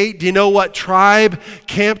east gate. Do you know what tribe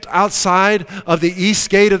camped outside of the east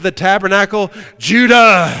gate of the tabernacle?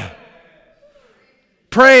 Judah.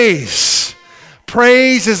 Praise.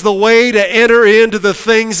 Praise is the way to enter into the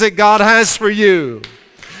things that God has for you.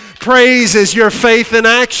 Praise is your faith in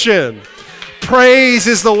action. Praise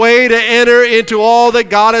is the way to enter into all that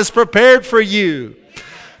God has prepared for you.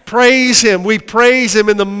 Praise Him. We praise Him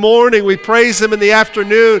in the morning. We praise Him in the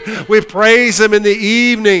afternoon. We praise Him in the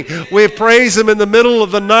evening. We praise Him in the middle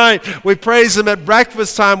of the night. We praise Him at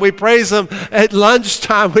breakfast time. We praise Him at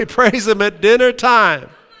lunchtime. We praise Him at dinner time.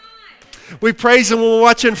 We praise Him when we're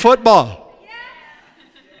watching football.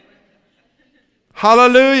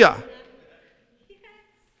 Hallelujah.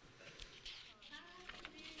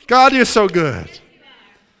 God, You're so good.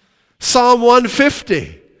 Psalm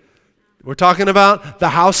 150. We're talking about the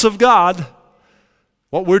house of God.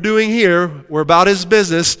 What we're doing here, we're about His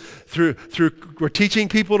business. We're teaching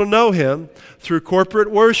people to know Him through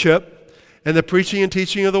corporate worship and the preaching and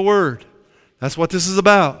teaching of the Word. That's what this is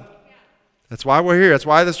about. That's why we're here. That's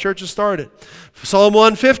why this church has started. Psalm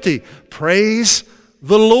 150. Praise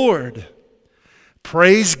the Lord.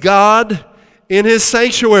 Praise God in His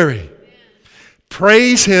sanctuary.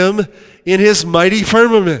 Praise Him in His mighty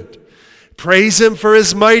firmament. Praise Him for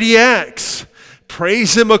His mighty acts.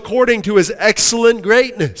 Praise Him according to His excellent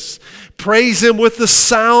greatness. Praise Him with the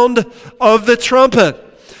sound of the trumpet.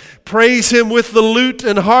 Praise Him with the lute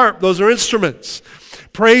and harp. Those are instruments.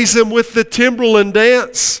 Praise Him with the timbrel and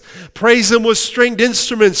dance. Praise Him with stringed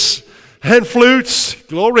instruments and flutes.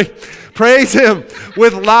 Glory. Praise Him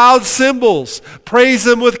with loud cymbals. Praise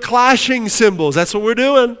Him with clashing cymbals. That's what we're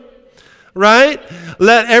doing. Right?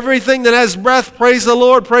 Let everything that has breath praise the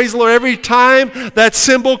Lord. Praise the Lord. Every time that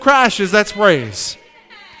cymbal crashes, that's praise.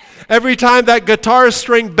 Every time that guitar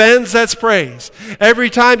string bends, that's praise. Every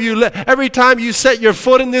time you set your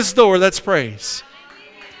foot in this door, that's praise.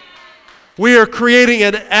 We are creating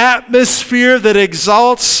an atmosphere that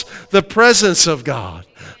exalts the presence of God,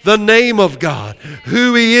 the name of God,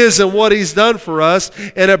 who He is and what He's done for us,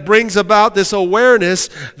 and it brings about this awareness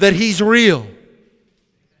that He's real.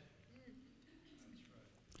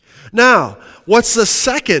 Now, what's the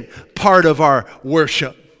second part of our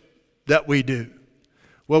worship that we do?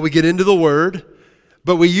 Well, we get into the Word,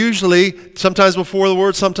 but we usually, sometimes before the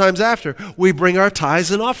Word, sometimes after, we bring our tithes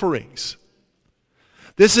and offerings.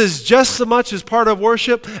 This is just as much as part of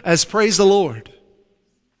worship as praise the Lord.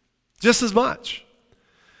 Just as much.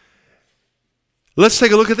 Let's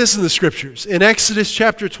take a look at this in the Scriptures. In Exodus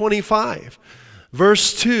chapter 25,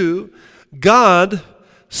 verse 2, God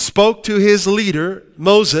spoke to His leader,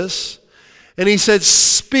 Moses, and He said,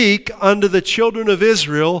 speak unto the children of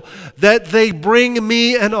Israel that they bring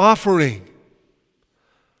me an offering.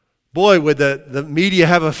 Boy, would the media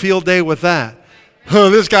have a field day with that.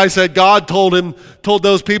 This guy said God told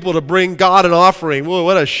those people to bring God an offering. Whoa,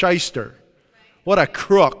 what a shyster. What a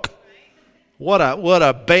crook. What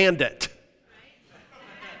a bandit.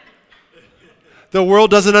 The world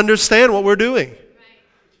doesn't understand what we're doing.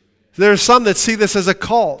 There are some that see this as a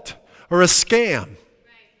cult or a scam.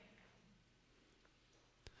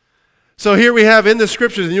 So here we have in the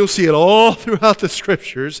Scriptures, and you'll see it all throughout the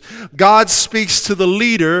Scriptures, God speaks to the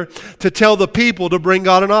leader to tell the people to bring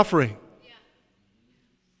God an offering.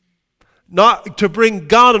 Not to bring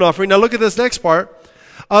God an offering. Now look at this next part.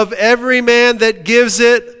 Of every man that gives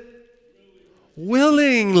it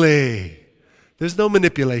willingly. There's no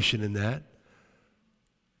manipulation in that.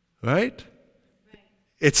 Right?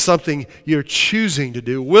 It's something you're choosing to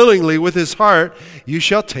do. Willingly with his heart, you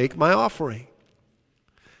shall take my offering.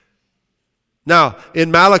 Now,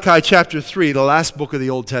 in Malachi chapter 3, the last book of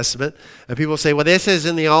the Old Testament, and people say, well, this is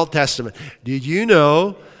in the Old Testament. Did you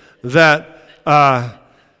know that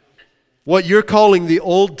what you're calling the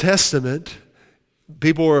Old Testament,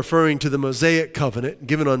 people were referring to the Mosaic covenant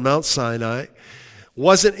given on Mount Sinai,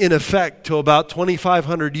 wasn't in effect till about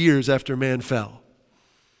 2,500 years after man fell.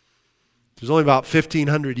 There's only about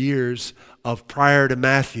 1,500 years of prior to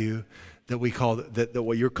Matthew that we call that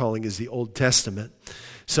what you're calling is the Old Testament.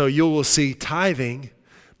 So you will see tithing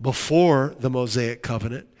before the Mosaic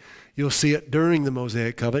covenant. You'll see it during the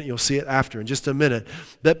Mosaic covenant. You'll see it after in just a minute.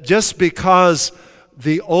 That just because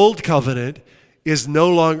the Old Covenant is no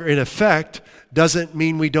longer in effect doesn't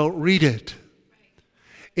mean we don't read it.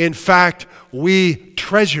 In fact, we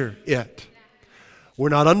treasure it. We're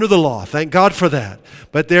not under the law. Thank God for that.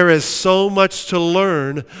 But there is so much to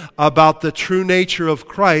learn about the true nature of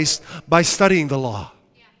Christ by studying the law.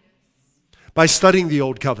 By studying the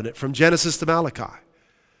Old Covenant from Genesis to Malachi.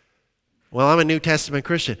 Well, I'm a New Testament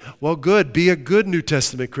Christian. Well, good. Be a good New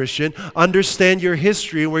Testament Christian. Understand your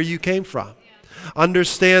history and where you came from.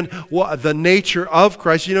 Understand the nature of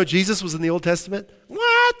Christ. You know, Jesus was in the Old Testament?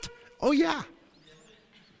 What? Oh, yeah.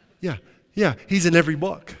 Yeah. He's in every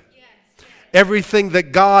book. Everything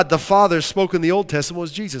that God the Father spoke in the Old Testament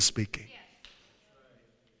was Jesus speaking.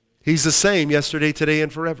 He's the same yesterday, today,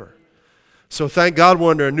 and forever. So thank God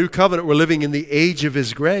we're under a new covenant. We're living in the age of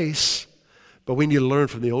His grace, but we need to learn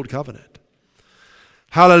from the Old Covenant.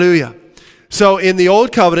 Hallelujah. So in the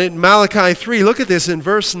Old Covenant, in Malachi 3, look at this in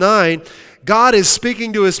verse 9. God is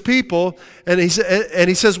speaking to His people, and He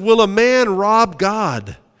says, will a man rob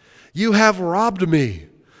God? You have robbed me.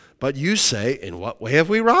 But you say, in what way have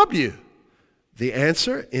we robbed you? The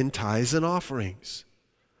answer, in tithes and offerings.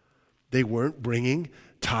 They weren't bringing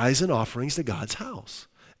tithes and offerings to God's house.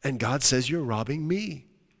 And God says, you're robbing me.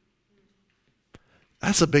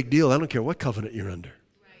 That's a big deal. I don't care what covenant you're under.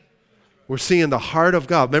 We're seeing the heart of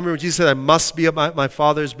God. Remember when Jesus said, I must be about my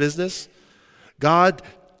Father's business? God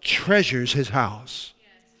treasures His house.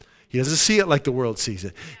 He doesn't see it like the world sees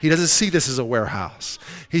it. He doesn't see this as a warehouse.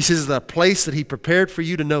 He sees the place that He prepared for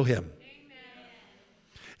you to know Him.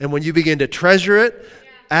 And when you begin to treasure it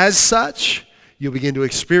as such, you'll begin to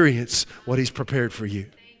experience what He's prepared for you.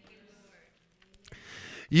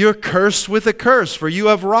 You're cursed with a curse, for you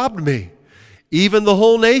have robbed me, even the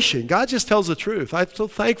whole nation. God just tells the truth. I'm so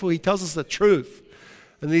thankful He tells us the truth.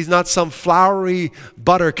 And He's not some flowery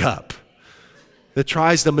buttercup that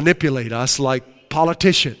tries to manipulate us like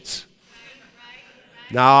politicians.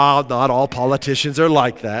 No, not all politicians are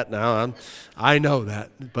like that. Now, I know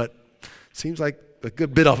that, but it seems like a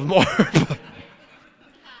good bit of them are.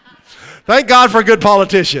 Thank God for good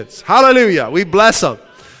politicians. Hallelujah. We bless them.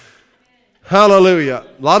 Hallelujah.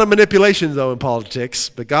 A lot of manipulation, though, in politics,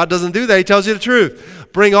 but God doesn't do that. He tells you the truth.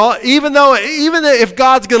 Even if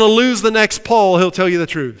God's going to lose the next poll, He'll tell you the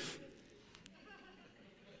truth.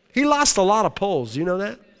 He lost a lot of polls. Do you know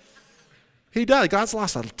that? He does. God's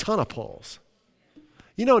lost a ton of polls.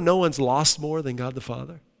 You know, no one's lost more than God the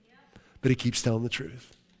Father, but He keeps telling the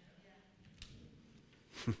truth.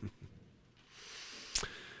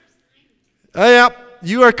 Yeah,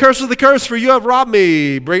 you are cursed with the curse, for you have robbed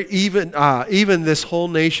me. Even this whole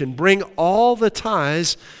nation. Bring all the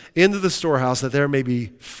tithes into the storehouse, that there may be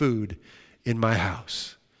food in my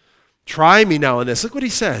house. Try me now in this. Look what He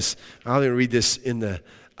says. I'm going to read this in the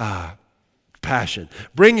Passion.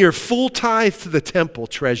 Bring your full tithe to the temple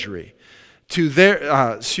treasury.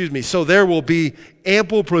 So there will be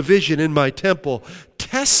ample provision in my temple.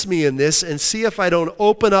 Test me in this and see if I don't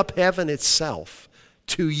open up heaven itself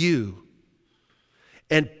to you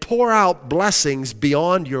and pour out blessings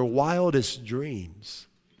beyond your wildest dreams.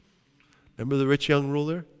 Remember the rich young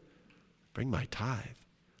ruler? Bring my tithe.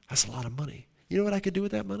 That's a lot of money. You know what I could do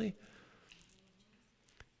with that money?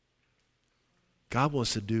 God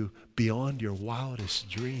wants to do beyond your wildest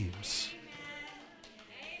dreams.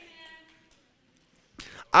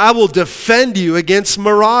 I will defend you against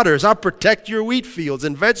marauders. I'll protect your wheat fields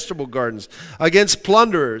and vegetable gardens against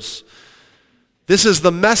plunderers. This is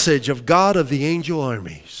the message of God of the angel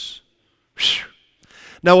armies. Whew.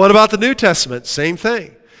 Now, what about the New Testament? Same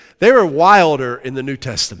thing. They were wilder in the New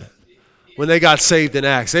Testament when they got saved in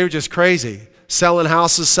Acts. They were just crazy, selling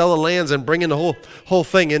houses, selling lands, and bringing the whole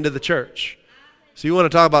thing into the church. So you want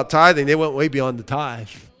to talk about tithing? They went way beyond the tithe.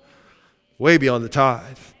 Way beyond the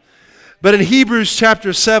tithe. But in Hebrews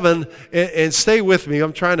chapter 7, and stay with me,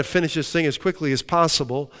 I'm trying to finish this thing as quickly as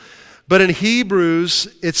possible. But in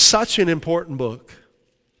Hebrews, it's such an important book.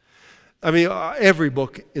 I mean, every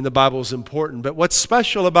book in the Bible is important, but what's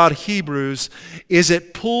special about Hebrews is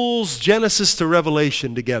it pulls Genesis to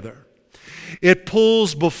Revelation together. It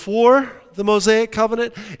pulls before the Mosaic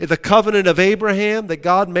covenant? The covenant of Abraham that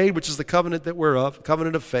God made, which is the covenant that we're of,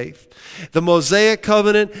 covenant of faith. The Mosaic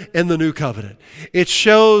covenant and the new covenant. It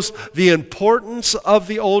shows the importance of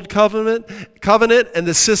the old covenant and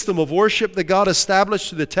the system of worship that God established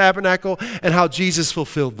through the tabernacle and how Jesus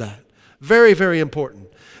fulfilled that. Very, very important.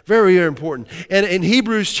 Very, very important. And in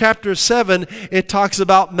Hebrews chapter 7, it talks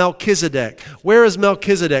about Melchizedek. Where is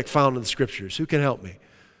Melchizedek found in the scriptures? Who can help me?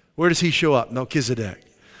 Where does he show up, Melchizedek?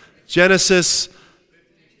 Genesis,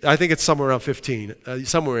 I think it's somewhere around 15,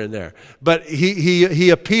 somewhere in there. But he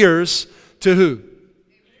appears to who?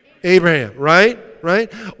 Abraham, right?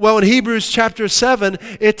 Right? Well, in Hebrews chapter 7,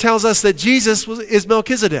 it tells us that Jesus is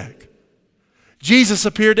Melchizedek. Jesus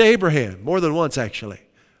appeared to Abraham, more than once actually.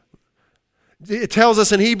 It tells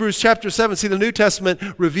us in Hebrews chapter 7, see, the New Testament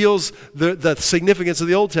reveals the significance of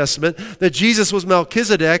the Old Testament, that Jesus was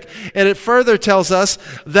Melchizedek, and it further tells us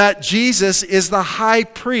that Jesus is the high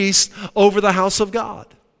priest over the house of God.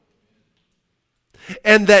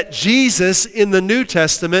 And that Jesus in the New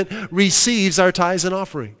Testament receives our tithes and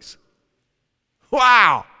offerings.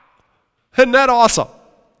 Wow! Isn't that awesome?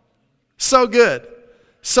 So good.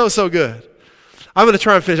 So good. I'm going to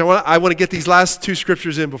try and finish. I want to get these last two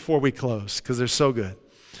scriptures in before we close because they're so good.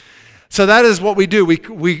 So that is what we do.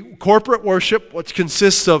 We corporate worship, which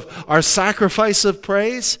consists of our sacrifice of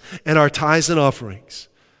praise and our tithes and offerings.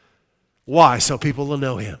 Why? So people will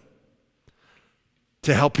know Him.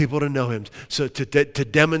 To help people to know Him. So to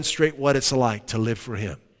demonstrate what it's like to live for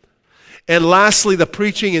Him. And lastly, the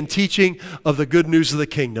preaching and teaching of the good news of the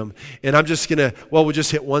kingdom. And I'm just going to, we'll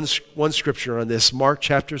just hit one scripture on this. Mark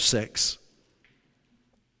chapter 6.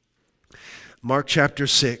 Mark chapter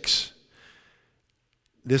 6.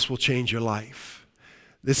 This will change your life.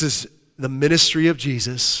 This is the ministry of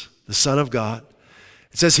Jesus, the Son of God.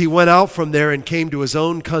 It says He went out from there and came to His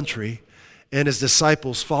own country, and His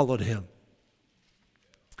disciples followed Him.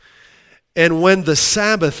 And when the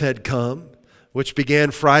Sabbath had come, which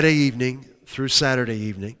began Friday evening through Saturday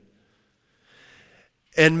evening,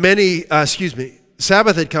 and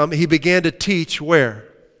Sabbath had come, He began to teach where?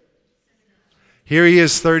 Here He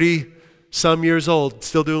is, 30-some years old,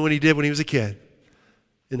 still doing what He did when He was a kid.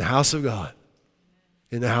 In the house of God.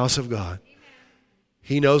 In the house of God.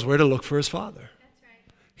 He knows where to look for His Father.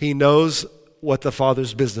 He knows what the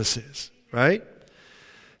Father's business is, right?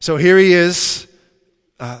 So here He is,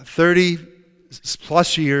 30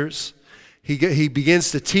 plus years. He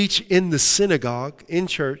begins to teach in the synagogue, in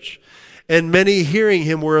church, and many hearing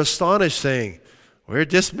Him were astonished, saying, "Where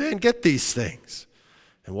did this man get these things?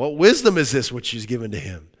 And what wisdom is this which is given to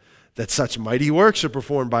Him, that such mighty works are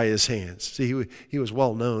performed by His hands?" See, he was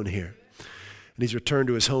well known here. And He's returned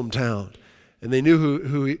to His hometown. And they knew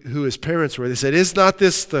who His parents were. They said, "Is not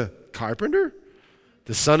this the carpenter,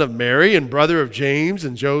 the son of Mary and brother of James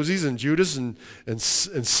and Joses and Judas and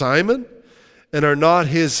Simon? And are not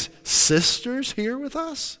his sisters here with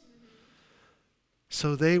us?"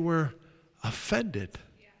 So they were offended.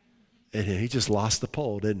 And he just lost the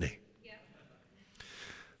poll, didn't he?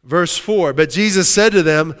 Verse 4, "But Jesus said to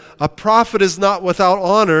them, a prophet is not without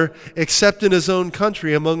honor except in his own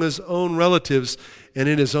country, among his own relatives, and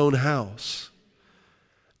in his own house."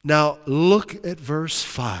 Now look at verse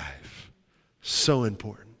 5. So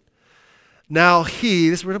important. Now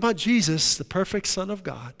this we're about Jesus, the perfect Son of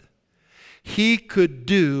God. He could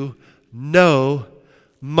do no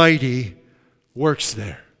mighty works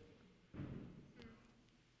there.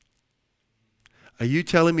 Are you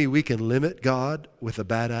telling me we can limit God with a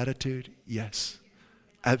bad attitude? Yes.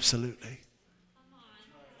 Absolutely.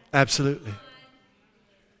 Absolutely.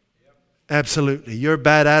 Absolutely. Your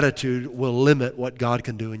bad attitude will limit what God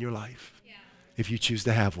can do in your life if you choose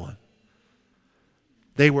to have one.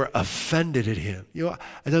 They were offended at Him. You know,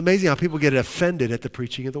 it's amazing how people get offended at the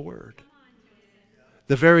preaching of the Word.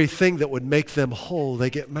 The very thing that would make them whole, they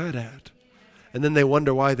get mad at. And then they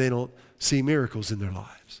wonder why they don't see miracles in their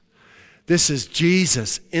lives. This is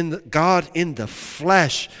Jesus, God in the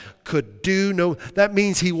flesh could do no, that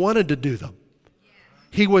means He wanted to do them.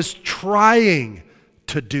 He was trying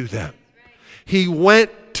to do them. He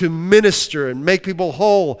went to minister and make people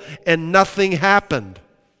whole, and nothing happened.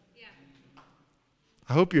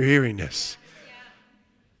 I hope you're hearing this.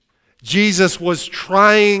 Jesus was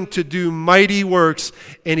trying to do mighty works,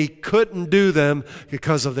 and He couldn't do them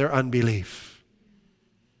because of their unbelief.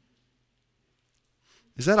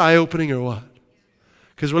 Is that eye-opening or what?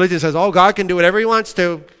 Because religion says, oh, God can do whatever He wants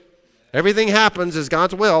to. Everything happens as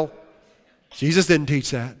God's will. Jesus didn't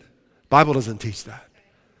teach that. The Bible doesn't teach that.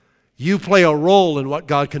 You play a role in what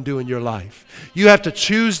God can do in your life. You have to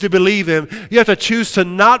choose to believe Him. You have to choose to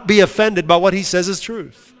not be offended by what He says is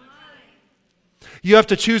truth. You have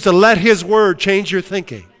to choose to let His Word change your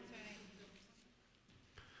thinking.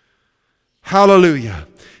 Hallelujah.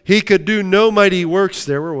 He could do no mighty works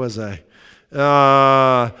there. Where was I?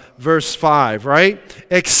 Verse 5, right?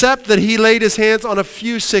 Except that He laid His hands on a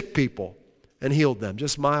few sick people and healed them.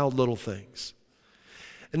 Just mild little things.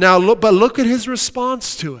 And now look at His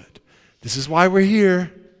response to it. This is why we're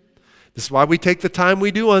here. This is why we take the time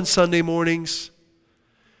we do on Sunday mornings.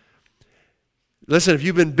 Listen, if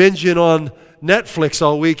you've been binging on Netflix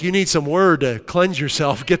all week, you need some Word to cleanse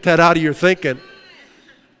yourself. Get that out of your thinking.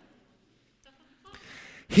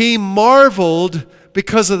 He marveled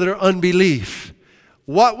because of their unbelief.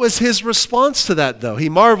 What was His response to that, though? He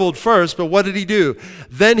marveled first, but what did He do?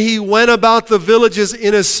 Then He went about the villages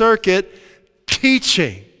in a circuit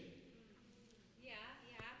teaching.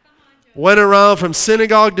 Went around from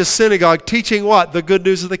synagogue to synagogue teaching what? The good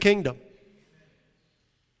news of the kingdom.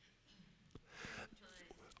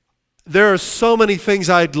 There are so many things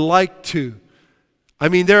I'd like to.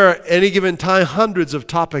 There are, any given time, hundreds of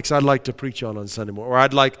topics I'd like to preach on Sunday morning, or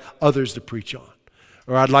I'd like others to preach on,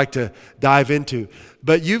 or I'd like to dive into.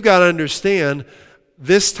 But you've got to understand,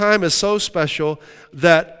 this time is so special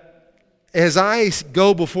that as I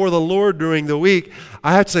go before the Lord during the week,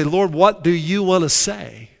 I have to say, Lord, what do you want to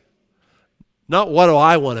say? Not what do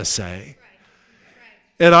I want to say.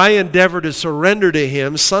 And I endeavor to surrender to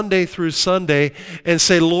Him Sunday through Sunday and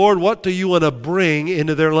say, Lord, what do you want to bring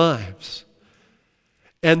into their lives?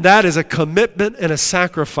 And that is a commitment and a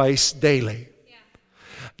sacrifice daily. Yeah.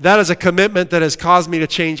 That is a commitment that has caused me to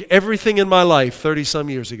change everything in my life 30-some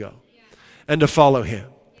years ago and to follow Him.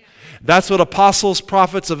 Yeah. That's what apostles,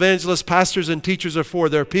 prophets, evangelists, pastors, and teachers are for.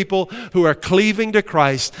 They're people who are cleaving to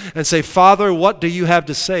Christ and say, Father, what do you have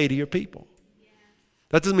to say to your people? Yeah.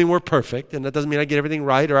 That doesn't mean we're perfect, and that doesn't mean I get everything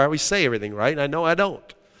right or I always say everything right, and I know I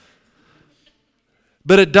don't.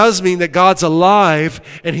 But it does mean that God's alive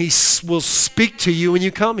and He will speak to you when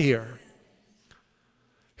you come here.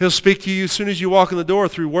 He'll speak to you as soon as you walk in the door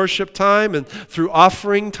through worship time and through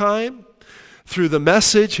offering time. Through the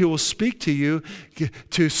message, He will speak to you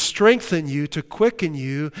to strengthen you, to quicken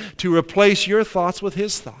you, to replace your thoughts with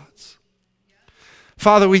His thoughts.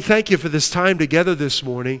 Father, we thank you for this time together this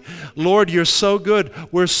morning. Lord, you're so good.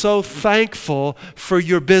 We're so thankful for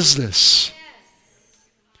your business.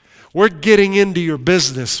 We're getting into your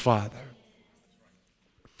business, Father.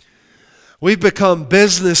 We've become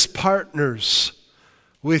business partners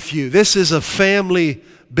with you. This is a family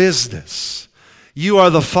business. You are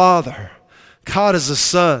the Father. God is the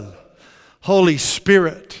Son. Holy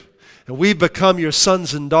Spirit. And we've become your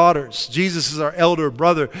sons and daughters. Jesus is our elder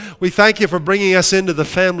brother. We thank you for bringing us into the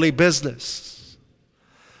family business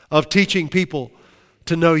of teaching people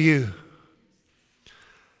to know you.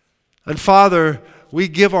 And Father, we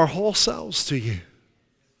give our whole selves to you.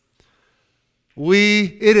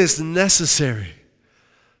 It is necessary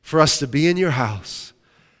for us to be in your house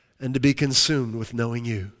and to be consumed with knowing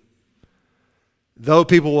you. Though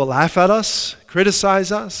people will laugh at us,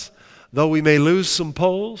 criticize us, though we may lose some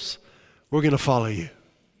polls, we're going to follow you.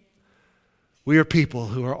 We are people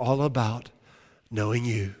who are all about knowing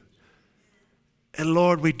you. And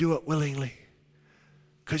Lord, we do it willingly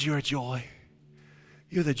because you're a joy.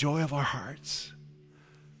 You're the joy of our hearts.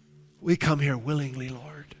 We come here willingly,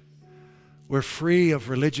 Lord. We're free of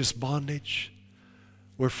religious bondage.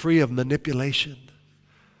 We're free of manipulation.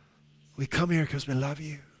 We come here because we love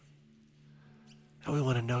you. And we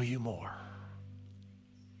want to know you more.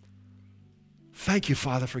 Thank you,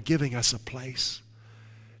 Father, for giving us a place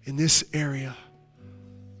in this area,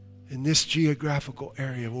 in this geographical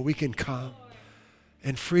area where we can come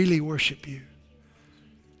and freely worship you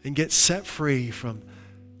and get set free from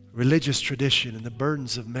religious tradition and the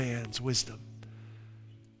burdens of man's wisdom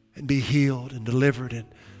and be healed and delivered and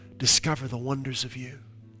discover the wonders of you.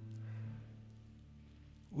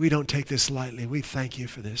 We don't take this lightly. We thank you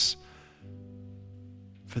for this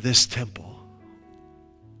temple.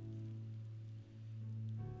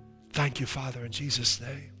 Thank you, Father, in Jesus'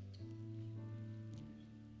 name.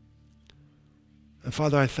 And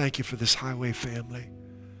Father, I thank you for this highway family.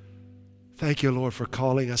 Thank you, Lord, for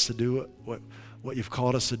calling us to do what you've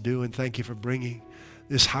called us to do, and thank you for bringing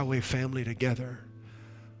this highway family together.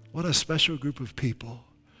 What a special group of people.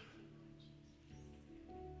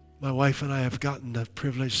 My wife and I have gotten the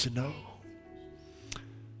privilege to know.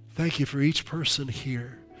 Thank you for each person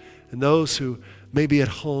here and those who may be at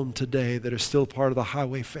home today that are still part of the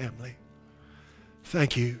highway family.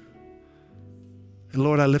 Thank you. And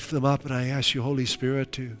Lord, I lift them up and I ask you, Holy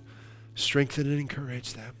Spirit, to strengthen and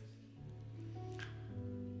encourage them,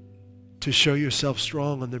 to show yourself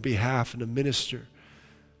strong on their behalf and to minister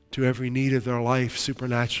to every need of their life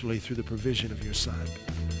supernaturally through the provision of your Son.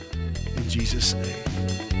 In Jesus' name,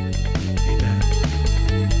 amen.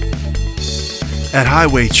 At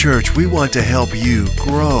Highway Church, we want to help you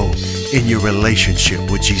grow in your relationship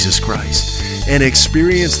with Jesus Christ and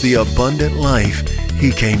experience the abundant life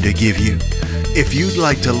He came to give you. If you'd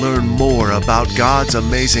like to learn more about God's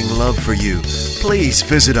amazing love for you, please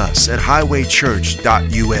visit us at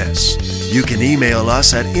highwaychurch.us. You can email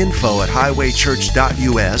us at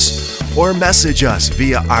info@highwaychurch.us or message us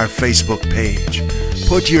via our Facebook page.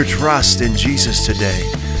 Put your trust in Jesus today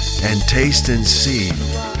and taste and see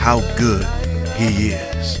how good He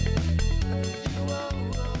is.